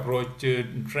endoscopic approach to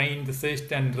drain the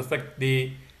cyst and resect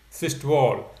the cyst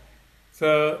wall.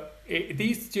 So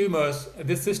these tumors,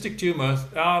 these cystic tumors,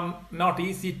 are not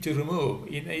easy to remove.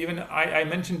 Even I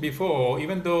mentioned before,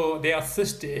 even though they are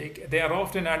cystic, they are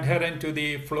often adherent to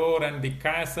the floor and the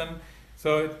chiasm.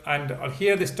 So, and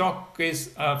here the stalk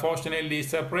is fortunately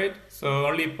separate. So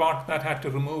only part that had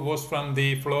to remove was from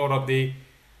the floor of the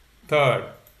third.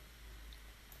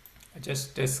 I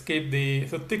just escaped the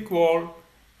thick wall,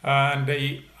 and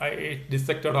it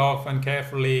dissected off and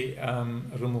carefully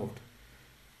removed.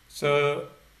 So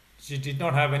she did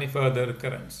not have any further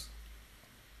recurrence.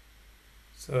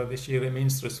 So she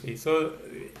remains risk-free. So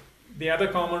the other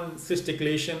common cystic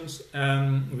lesions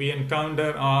we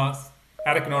encounter are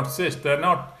arachnoid cysts. They're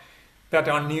not that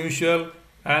unusual.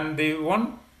 And the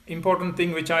one important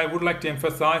thing which I would like to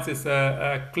emphasize is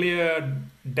a clear,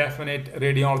 definite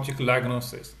radiological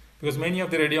diagnosis. Because many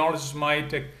of the radiologists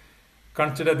might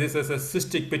consider this as a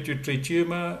cystic pituitary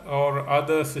tumor or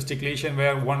other cystic lesion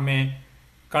where one may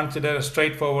consider a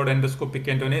straightforward endoscopic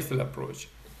endonasal approach.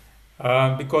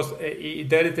 Because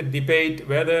there is a debate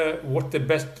whether what's the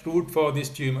best route for these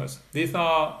tumors. These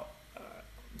are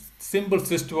simple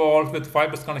cyst walls with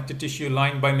fibrous connective tissue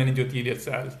lined by meningothelial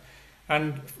cells.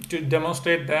 And to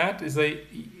demonstrate that,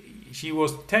 she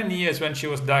was 10 years when she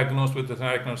was diagnosed with the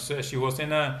arachnoid cyst. She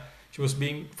was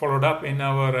being followed up in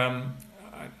our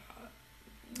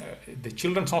the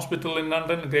Children's Hospital in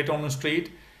London, Great Ormond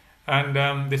Street, and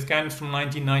the scan is from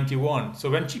 1991. So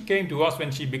when she came to us,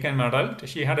 when she became an adult,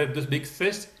 she had this big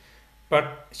cyst,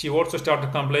 but she also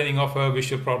started complaining of a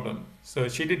visual problem. So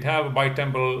she did have a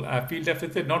bitemporal field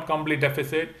deficit, not complete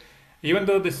deficit. Even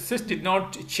though the cyst did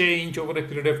not change over a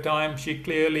period of time, she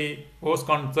clearly was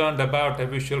concerned about a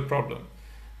visual problem.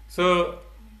 So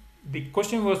the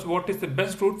question was, what is the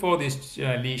best route for these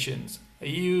lesions?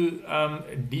 You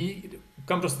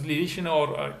decompress the lesion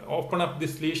or open up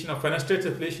this lesion or fenestrate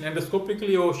this lesion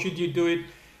endoscopically, or should you do it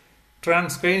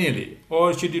transcranially,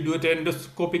 or should you do it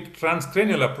endoscopic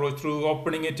transcranial approach through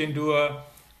opening it into a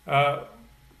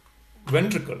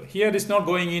ventricle? Here it's not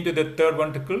going into the third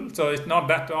ventricle, so it's not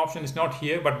that option is not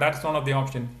here, but that's one of the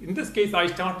options. In this case, I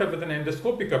started with an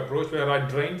endoscopic approach where I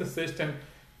drained the cyst and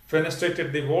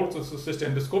fenestrated the walls of the cyst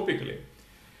endoscopically.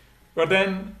 But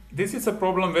then this is a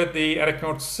problem with the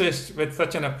arachnoid cyst with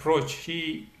such an approach.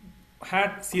 She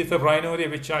had CSF rhinorrhea,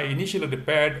 which I initially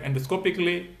repaired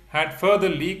endoscopically, had further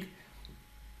leak,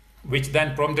 which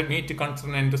then prompted me to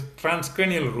consider an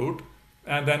transcranial route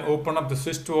and then open up the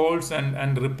cyst walls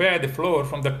and repair the floor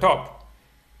from the top.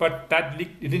 But that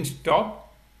leak didn't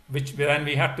stop, which then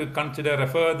we had to consider a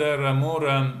further more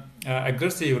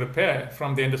aggressive repair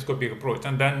from the endoscopic approach,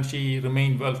 and then she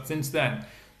remained well since then.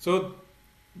 So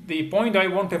the point I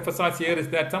want to emphasize here is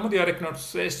that some of the arachnoid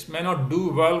cysts may not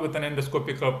do well with an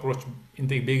endoscopic approach in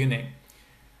the beginning.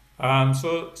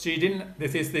 So she didn't.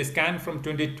 This is the scan from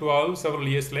 2012, several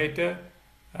years later,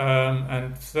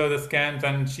 and further scans,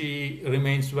 and she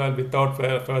remains well without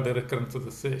further recurrence of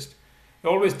the cyst. It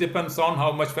always depends on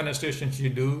how much fenestration you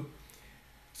do.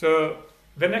 So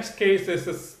the next case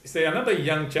is say another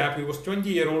young chap. He was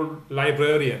 20-year-old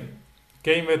librarian,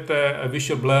 came with a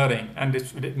visual blurring, and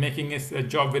it's making his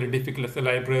job very difficult as a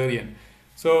librarian.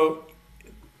 So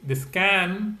the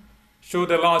scan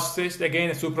showed a large cyst, again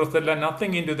a suprasellar,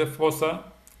 nothing into the fossa,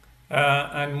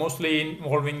 and mostly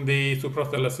involving the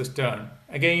suprasellar cistern.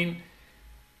 Again,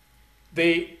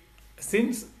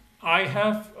 since I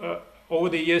have over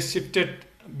the years shifted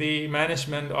the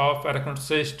management of arachnoid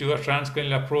cyst to a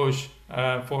transcranial approach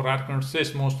for arachnoid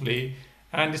cyst mostly,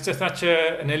 and it's such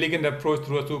an elegant approach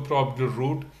through a supraorbital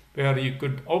route where you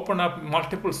could open up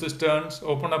multiple cisterns,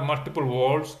 open up multiple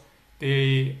walls,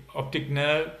 the optic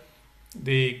nerve,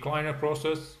 the Kleiner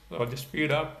process, or the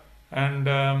speed up, and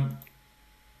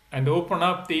open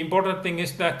up. The important thing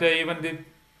is that even the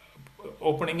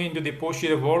opening into the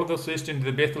posterior wall of the cyst into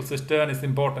the basal cistern is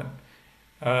important.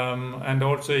 And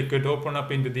also you could open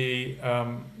up into the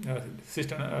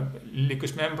cistern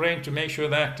liquid membrane to make sure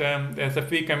that there's a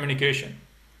free communication.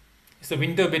 It's a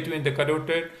window between the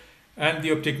carotid and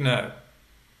the optic nerve.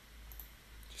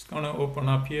 Just gonna open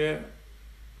up here.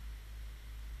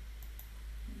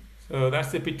 So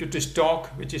that's the pituitary stalk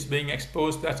which is being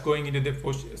exposed. That's going into the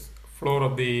floor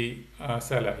of the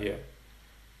Sella here.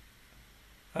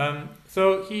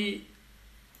 So he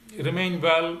remained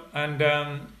well,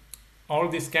 and all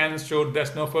the scans showed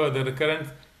there's no further recurrence.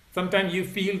 Sometimes you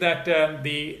feel that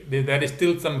there is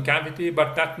still some cavity,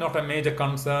 but that's not a major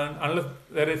concern unless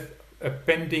there is a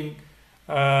pending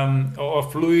or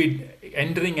fluid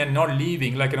entering and not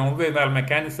leaving, like an always valve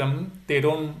mechanism. They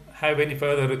don't have any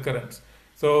further recurrence.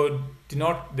 So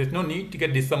there's no need to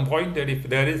get disappointed if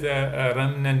there is a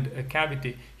remnant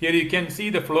cavity. Here you can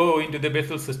see the flow into the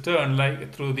basal cistern,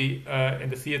 like through the in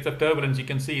the CSF turbulence you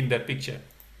can see in that picture.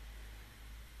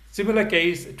 Similar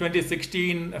case,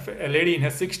 2016, a lady in her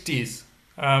 60s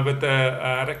with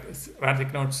a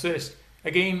arachnoid cyst.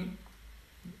 Again,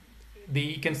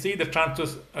 you can see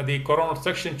the coronal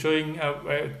section showing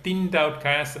a thinned out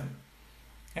chiasm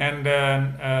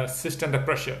and cyst under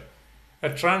pressure. A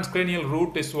transcranial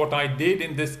route is what I did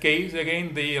in this case.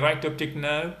 Again, the right optic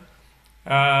nerve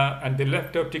and the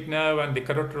left optic nerve and the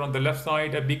carotid on the left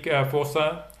side, a big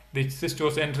fossa. The cyst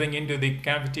was entering into the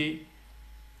cavity.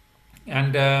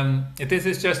 And this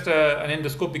is just an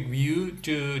endoscopic view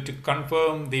to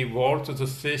confirm the walls of the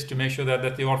cyst to make sure that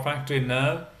that's the olfactory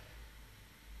nerve.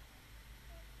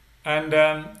 And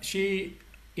she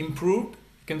improved.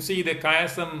 You can see the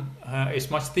chiasm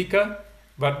is much thicker,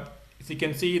 but as you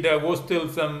can see, there was still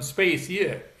some space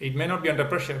here. It may not be under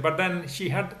pressure, but then she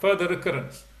had further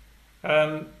recurrence.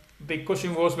 the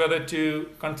question was whether to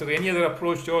consider any other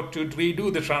approach or to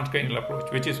redo the transcranial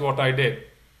approach, which is what I did.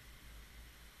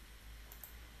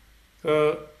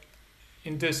 So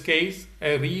in this case,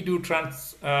 a redo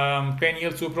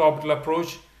transcranial supraorbital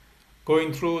approach,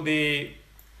 going through the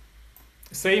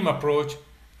same approach,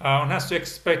 one has to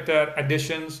expect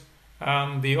additions,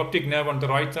 the optic nerve on the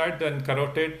right side, then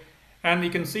carotid, and you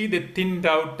can see the thinned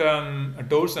out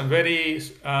dorsum, very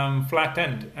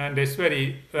flattened, and that's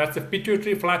the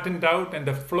pituitary flattened out, and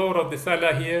the floor of the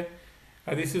sella here.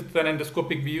 This is an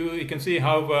endoscopic view. You can see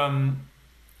how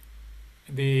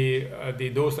the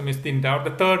dorsum is thinned out.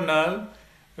 The third nerve,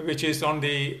 which is on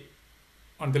the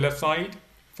left side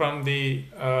from the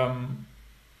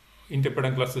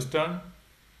interpeduncular cistern.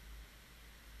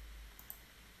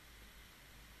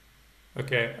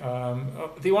 Okay.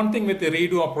 The one thing with the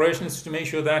redo operation is to make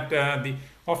sure that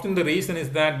often the reason is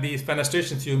that these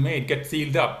fenestrations you made get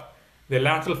sealed up. The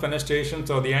lateral fenestrations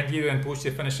or the anterior and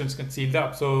posterior fenestrations get sealed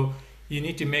up. So you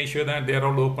need to make sure that they're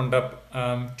all opened up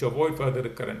to avoid further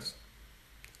recurrence.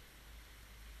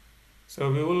 So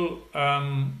we will,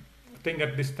 I think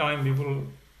at this time we will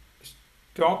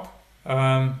stop.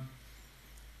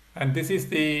 And this is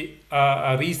the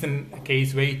recent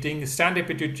case waiting. Standard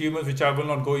pituitary tumors, which I will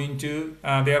not go into.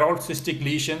 They are all cystic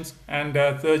lesions, and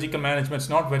surgical management is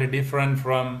not very different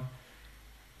from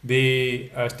the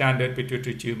standard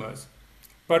pituitary tumors.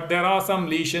 But there are some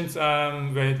lesions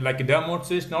like a dermoid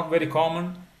cyst, not very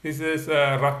common. This is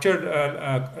a ruptured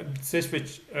cyst,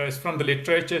 which is from the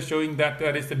literature showing that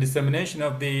there is a dissemination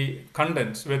of the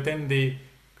contents within the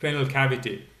cranial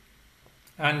cavity.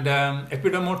 And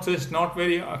epidermoid cyst, not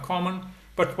very common,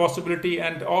 but possibility,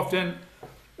 and often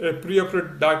a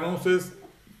preoperative diagnosis,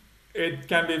 it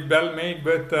can be well made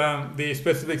with the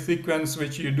specific sequence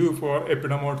which you do for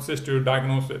epidermoid cyst to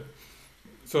diagnose it.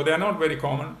 So they are not very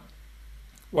common.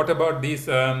 What about these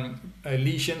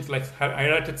lesions like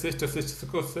highlighted cyst or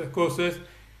cysticercosis?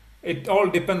 It all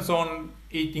depends on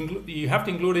it. You have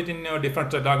to include it in your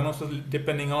different diagnosis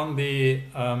depending on the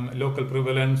local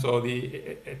prevalence or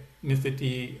the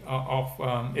ethnicity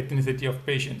of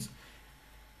patients.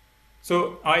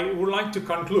 So I would like to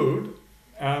conclude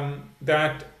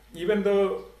that even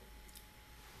though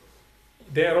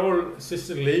they are all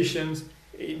cystic lesions,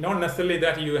 not necessarily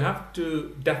that you have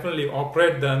to definitely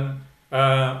operate them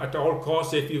at all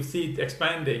costs if you see it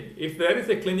expanding. If there is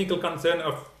a clinical concern,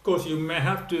 of course you may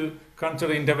have to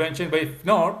consider intervention, but if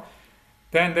not,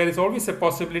 then there is always a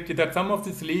possibility that some of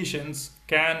these lesions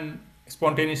can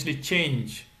spontaneously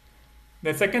change.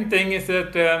 The second thing is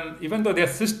that even though they are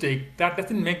cystic, that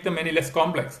doesn't make them any less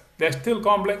complex. They're still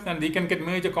complex, and they can get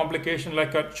major complications,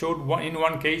 like I showed in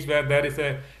one case where there is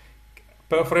a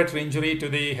perforatory injury to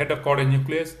the head of caudal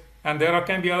nucleus, and there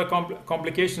can be other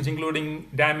complications, including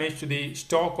damage to the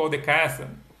stalk or the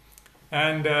chiasm.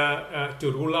 And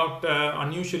to rule out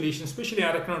unusual lesions, especially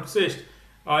arachnoid cyst,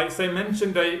 as I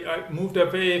mentioned, I moved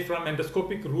away from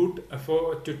endoscopic route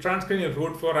to transcranial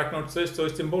route for arachnoid cyst. So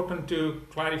it's important to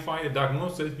clarify the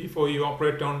diagnosis before you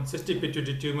operate on cystic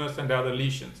pituitary tumors and other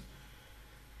lesions.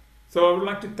 So I would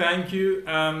like to thank you.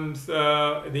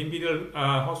 The Imperial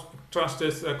Trust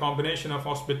is a combination of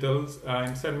hospitals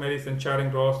in St. Mary's and Charing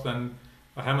Cross and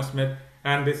Hammersmith.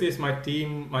 And this is my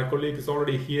team. My colleague is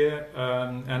already here,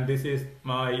 and this is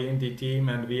my ENT team.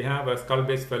 And we have a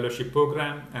skull-based fellowship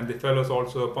program, and the fellows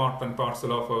also a part and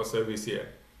parcel of our service here.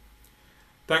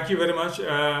 Thank you very much,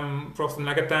 Professor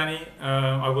Nagatani.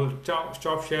 I will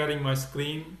stop sharing my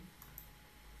screen.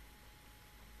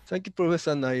 Thank you,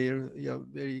 Professor Nair. Yeah,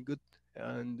 very good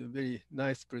and very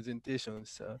nice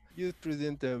presentations. You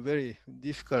present very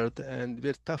difficult and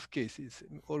very tough cases.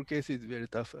 All cases very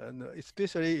tough, and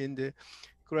especially in the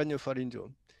craniopharyngeal.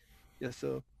 Yeah,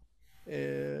 so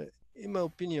in my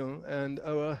opinion, and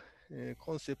our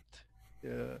concept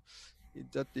is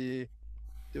that the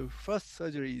first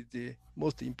surgery is the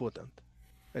most important.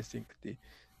 I think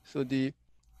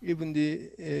even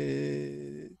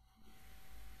the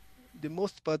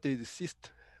most part is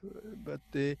cyst, but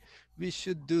we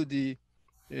should do the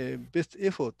best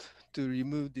effort to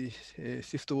remove the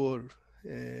cyst wall,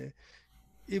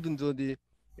 even though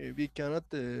we cannot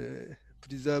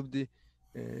preserve the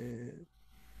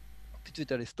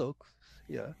pituitary stalk.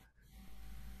 Yeah.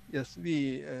 Yes,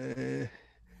 we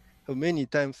have many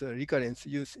times recurrence.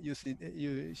 You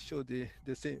show the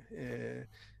same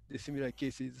the similar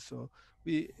cases. So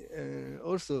we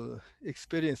also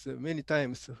experience many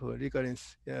times for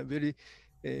recurrence. Yeah, very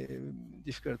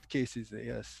difficult cases.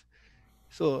 Yes.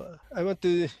 So I want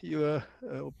to your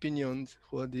opinions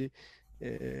for the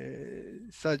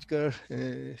surgical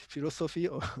philosophy.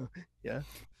 Or yeah.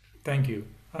 Thank you.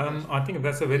 Yes. I think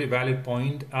that's a very valid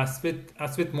point. As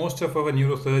with most of our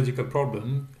neurosurgical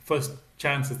problem, first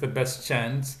chance is the best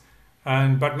chance.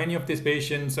 And but many of these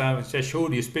patients, which I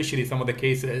showed you, especially some of the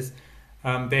cases,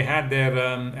 they had their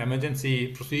emergency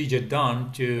procedure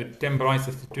done to temporize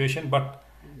the situation. But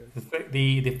Yes.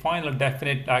 the final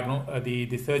definite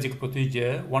the surgical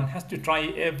procedure, one has to try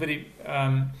every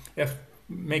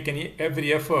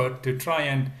effort to try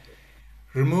and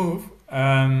remove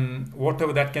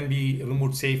whatever that can be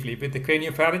removed safely. With the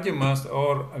craniopharyngiomas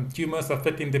or tumors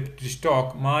affecting the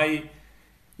stalk, my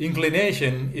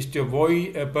inclination is to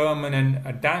avoid a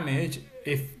permanent damage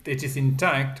if it is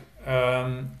intact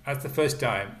as the first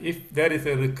time. If there is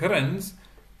a recurrence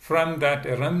from that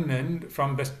remnant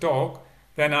from the stalk,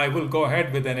 then I will go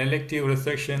ahead with an elective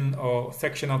resection or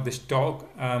section of the stalk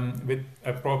with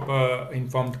a proper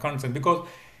informed consent, because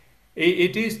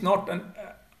it is not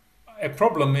a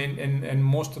problem in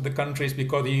most of the countries,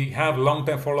 because you have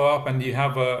long-term follow-up and you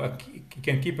have you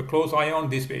can keep a close eye on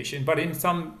this patient. But in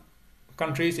some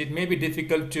countries it may be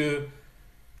difficult to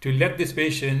let these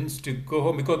patients to go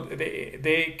home, because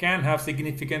they can have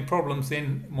significant problems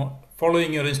in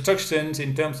following your instructions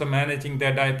in terms of managing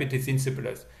their diabetes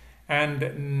insipidus.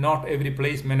 And not every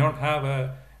place may not have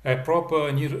a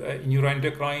proper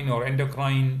neuroendocrine or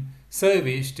endocrine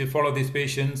service to follow these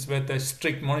patients with a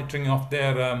strict monitoring of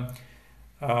their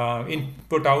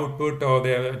input output or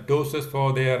their doses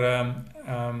for their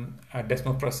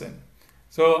desmopressin.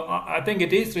 So I think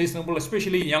it is reasonable,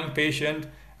 especially young patient.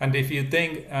 And if you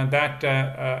think that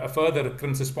a further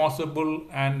recurrence is possible,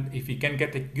 and if you can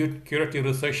get a good curative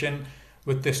resection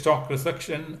with the stalk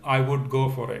resection, I would go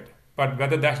for it. But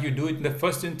whether that you do it in the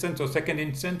first instance or second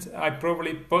instance, I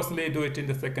probably personally do it in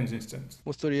the second instance.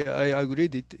 Mostly, I agree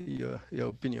with your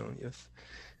opinion. Yes.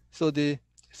 So the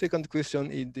second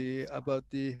question is about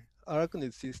the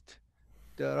arachnoid cyst.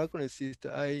 The arachnoid cyst,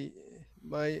 I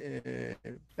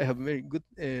have very good,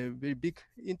 very big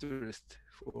interest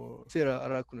for Sella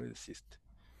arachnoid cyst.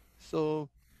 So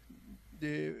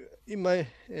in my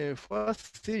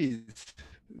first series,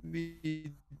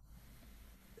 we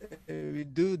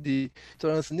do the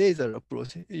transnasal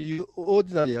approach,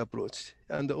 ordinary approach,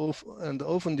 and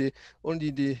often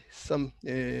only some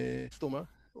stoma,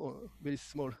 or very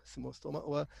small stoma,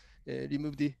 or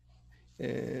remove the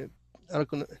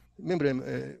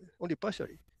membrane only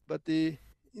partially. But in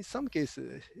some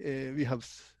cases, we have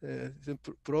the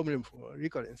problem for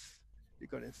recurrence.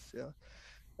 Yeah.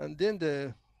 And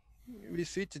then we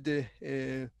switch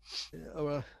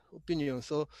our opinion.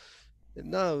 So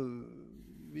now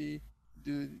we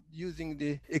do using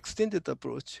the extended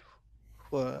approach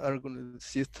for arachnoid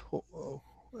cyst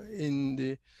in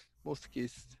the most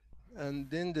cases. And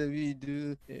then we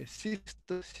do a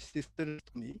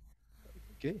cystostomy,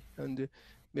 okay, and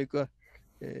make a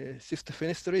cyst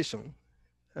fenestration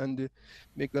and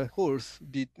make a holes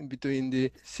between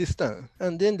the cistern.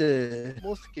 And then the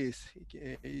most case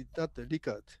is not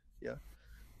recurred. Yeah.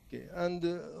 Okay. And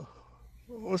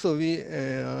also we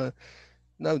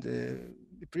now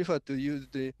we prefer to use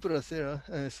the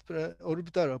Suprasellar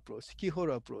orbital approach.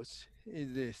 Keyhole approach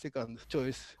is the second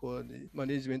choice for the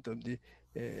management of the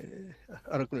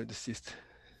arachnoid cyst.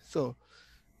 So,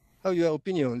 how your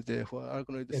opinion there for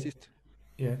arachnoid cyst?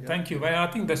 Yeah, thank you. Well, I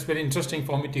think that's very interesting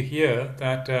for me to hear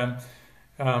that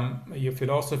your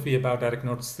philosophy about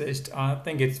arachnoid cyst. I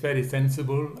think it's very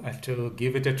sensible to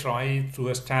give it a try through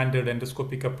a standard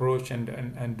endoscopic approach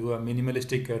and do a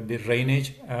minimalistic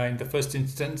drainage in the first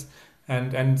instance.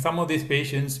 And some of these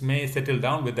patients may settle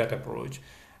down with that approach.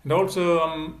 And also,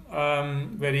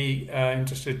 I'm very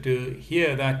interested to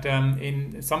hear that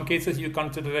in some cases you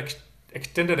consider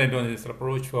extended endovascular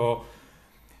approach for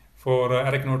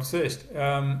arachnoid cyst.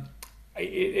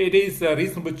 It is a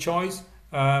reasonable choice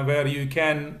where you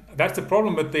can. That's the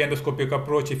problem with the endoscopic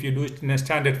approach. If you do it in a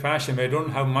standard fashion, where you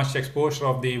don't have much exposure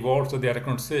of the walls of the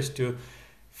arachnoid cyst to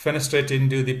fenestrate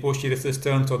into the posterior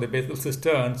cisterns or the basal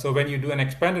cistern. So when you do an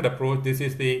expanded approach, this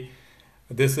is the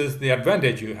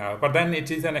advantage you have. But then it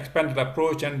is an expanded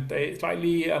approach, and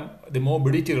slightly the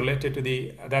morbidity related to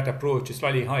that approach is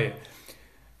slightly higher.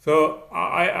 So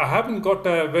I haven't got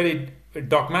a very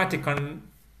dogmatic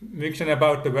conviction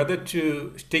about whether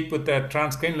to stick with the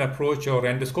transcranial approach or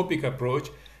endoscopic approach,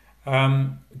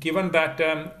 given that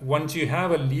once you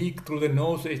have a leak through the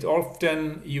nose, it's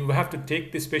often you have to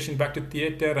take this patient back to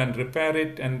theater and repair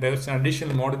it, and there's an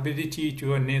additional morbidity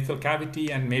to a nasal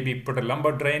cavity and maybe put a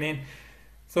lumbar drain in.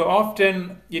 So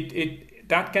often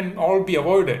that can all be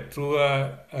avoided through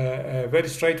a very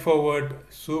straightforward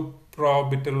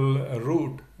supraorbital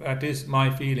route. That is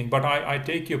my feeling. But I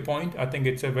take your point. I think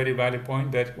it's a very valid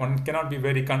point that one cannot be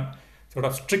very sort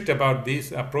of strict about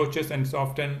these approaches, and it's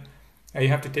often you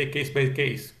have to take case by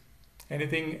case.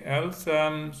 Anything else,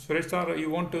 Suresh sir, you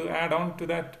want to add on to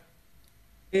that?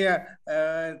 Yeah,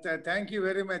 thank you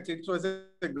very much. It was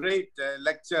a great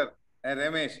lecture,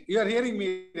 Ramesh. You are hearing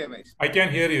me, Ramesh? I can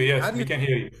hear you, yes, we can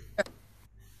hear you.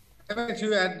 Ramesh,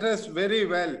 you addressed very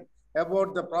well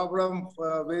about the problem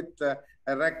with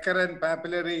recurrent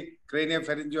papillary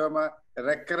craniopharyngioma,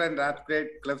 recurrent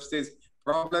arthritic cleft cyst,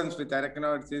 problems with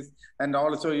arachnoid cyst, and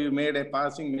also you made a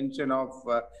passing mention of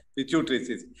pituitary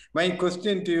cyst. My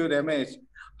question to you, Ramesh,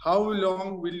 how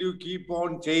long will you keep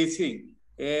on chasing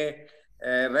a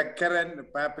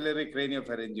recurrent papillary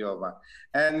craniopharyngioma?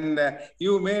 And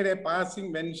you made a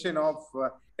passing mention of,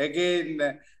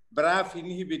 again, BRAF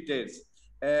inhibitors.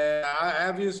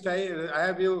 Have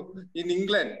you in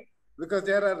England? Because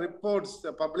there are reports,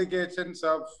 publications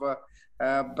of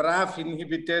BRAF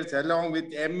inhibitors along with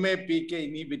MAPK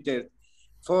inhibitors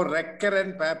for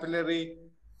recurrent papillary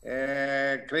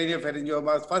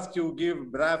craniopharyngiomas. First, you give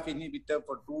BRAF inhibitor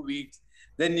for 2 weeks,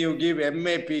 then you give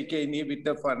MAPK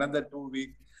inhibitor for another 2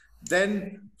 weeks,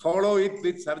 then follow it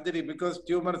with surgery because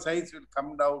tumor size will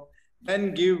come down,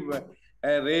 then give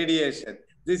radiation.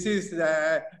 This is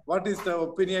what is the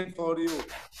opinion for you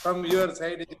from your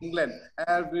side in England?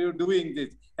 Are you doing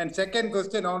this? And second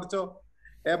question also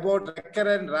about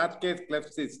recurrent rat case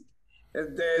cleft cyst.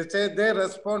 They say they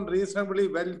respond reasonably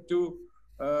well to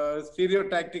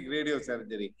stereotactic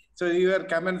radiosurgery. So your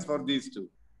comments for these two.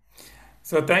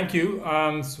 So thank you.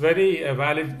 It's very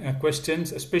valid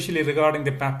questions, especially regarding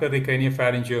the papillary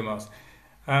craniopharyngiomas.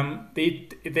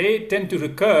 They tend to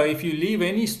recur if you leave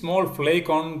any small flake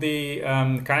on the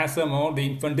chiasm or the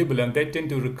infundibulum. They tend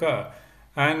to recur,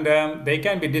 and they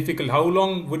can be difficult. How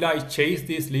long would I chase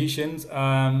these lesions?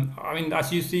 I mean,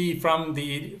 as you see from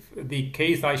the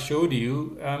case I showed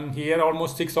you, he had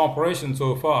almost 6 operations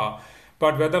so far.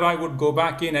 But whether I would go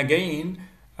back in again,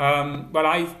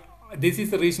 this is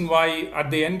the reason why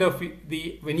at the end of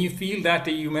when you feel that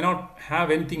you may not have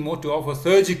anything more to offer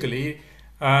surgically,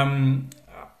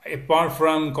 apart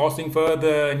from causing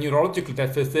further neurological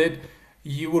deficit,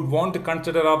 you would want to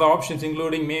consider other options,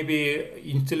 including maybe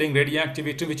instilling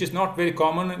radioactivity, which is not very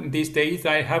common these days.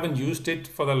 I haven't used it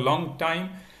for a long time.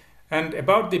 And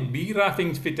about the BRAF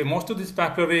inhibitor, most of these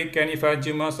papillary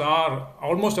craniopharyngiomas are,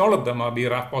 almost all of them are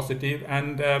BRAF positive.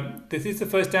 And this is the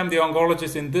first time the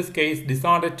oncologist in this case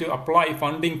decided to apply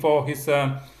funding for his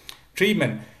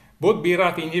treatment. Both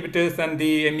BRAF inhibitors and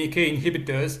the MEK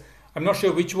inhibitors, I'm not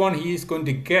sure which one he is going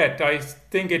to get. I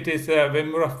think it is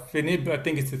vemurafenib, I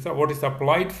think it's what is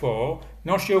applied for.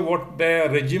 Not sure what their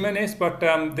regimen is, but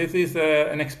this is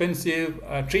an expensive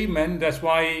treatment. That's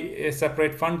why a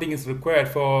separate funding is required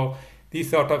for these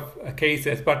sort of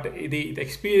cases. But the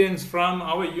experience from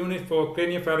our unit for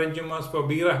craniopharyngiomas for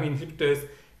BRAF inhibitors,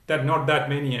 that not that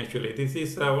many actually. This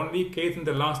is only case in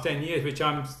the last 10 years which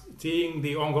I'm seeing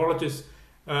the oncologist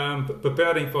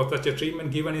preparing for such a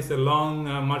treatment, given its long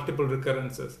multiple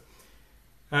recurrences.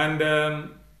 And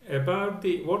about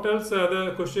the what else?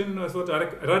 The question was what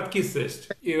Radke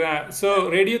cyst. So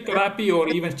radiotherapy or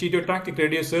even stereotactic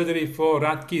radiosurgery for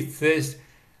Radke cyst,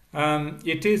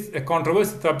 it is a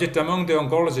controversial subject among the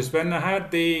oncologists. When I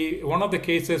had one of the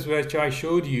cases which I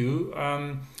showed you,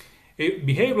 it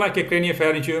behaved like a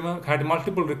craniopharyngioma, had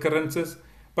multiple recurrences.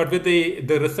 But with the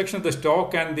resection of the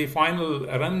stalk and the final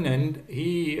remnant,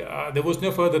 there was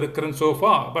no further recurrence so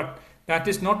far. But that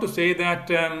is not to say that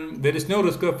there is no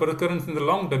risk of recurrence in the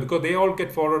long term, because they all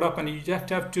get followed up, and you just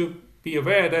have to be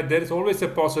aware that there is always a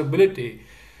possibility.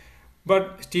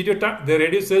 But the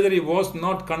radiosurgery was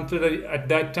not considered at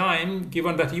that time,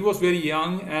 given that he was very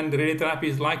young, and the radiotherapy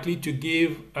is likely to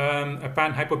give a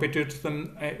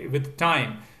pan-hypopituitarism with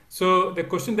time. So the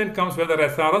question then comes whether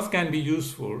SRS can be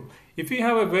useful. If you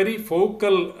have a very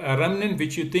focal remnant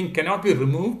which you think cannot be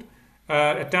removed,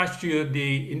 attached to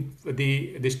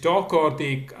the stalk or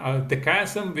the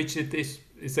chiasm, which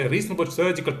is a reasonable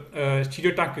surgical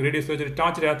stereotactic radiosurgery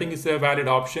target, I think is a valid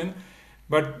option.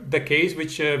 But the case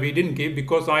which we didn't give,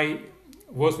 because I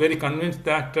was very convinced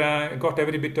that I got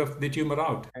every bit of the tumor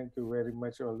out. Thank you very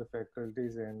much, all the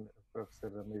faculties and Professor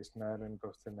Ramesh Nair and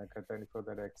Professor Nakatani for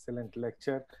that excellent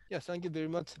lecture. Yes, thank you very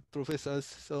much, professors.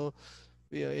 So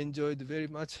we enjoyed very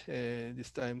much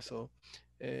this time. So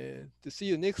to see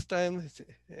you next time,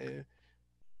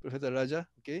 Professor Raja.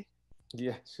 Okay.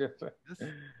 Yeah, sure. Yes.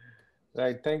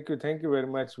 Right. Thank you. Thank you very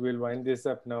much. We'll wind this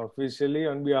up now officially.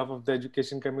 On behalf of the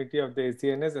Education Committee of the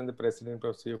ACNS and the President,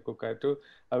 Professor Yoko Kato,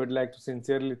 I would like to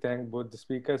sincerely thank both the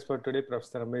speakers for today,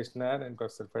 Professor Ramesh Nair and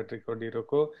Professor Federico Di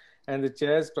Rocco, and the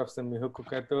chairs, Professor Mihoku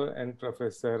Kato and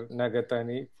Professor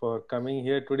Nagatani, for coming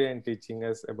here today and teaching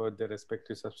us about their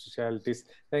respective subspecialties.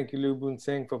 Thank you, Liu Bun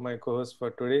Seng, for my co-host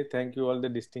for today. Thank you all the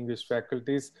distinguished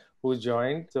faculties who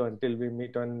joined. So until we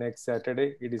meet on next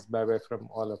Saturday, it is bye-bye from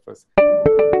all of us.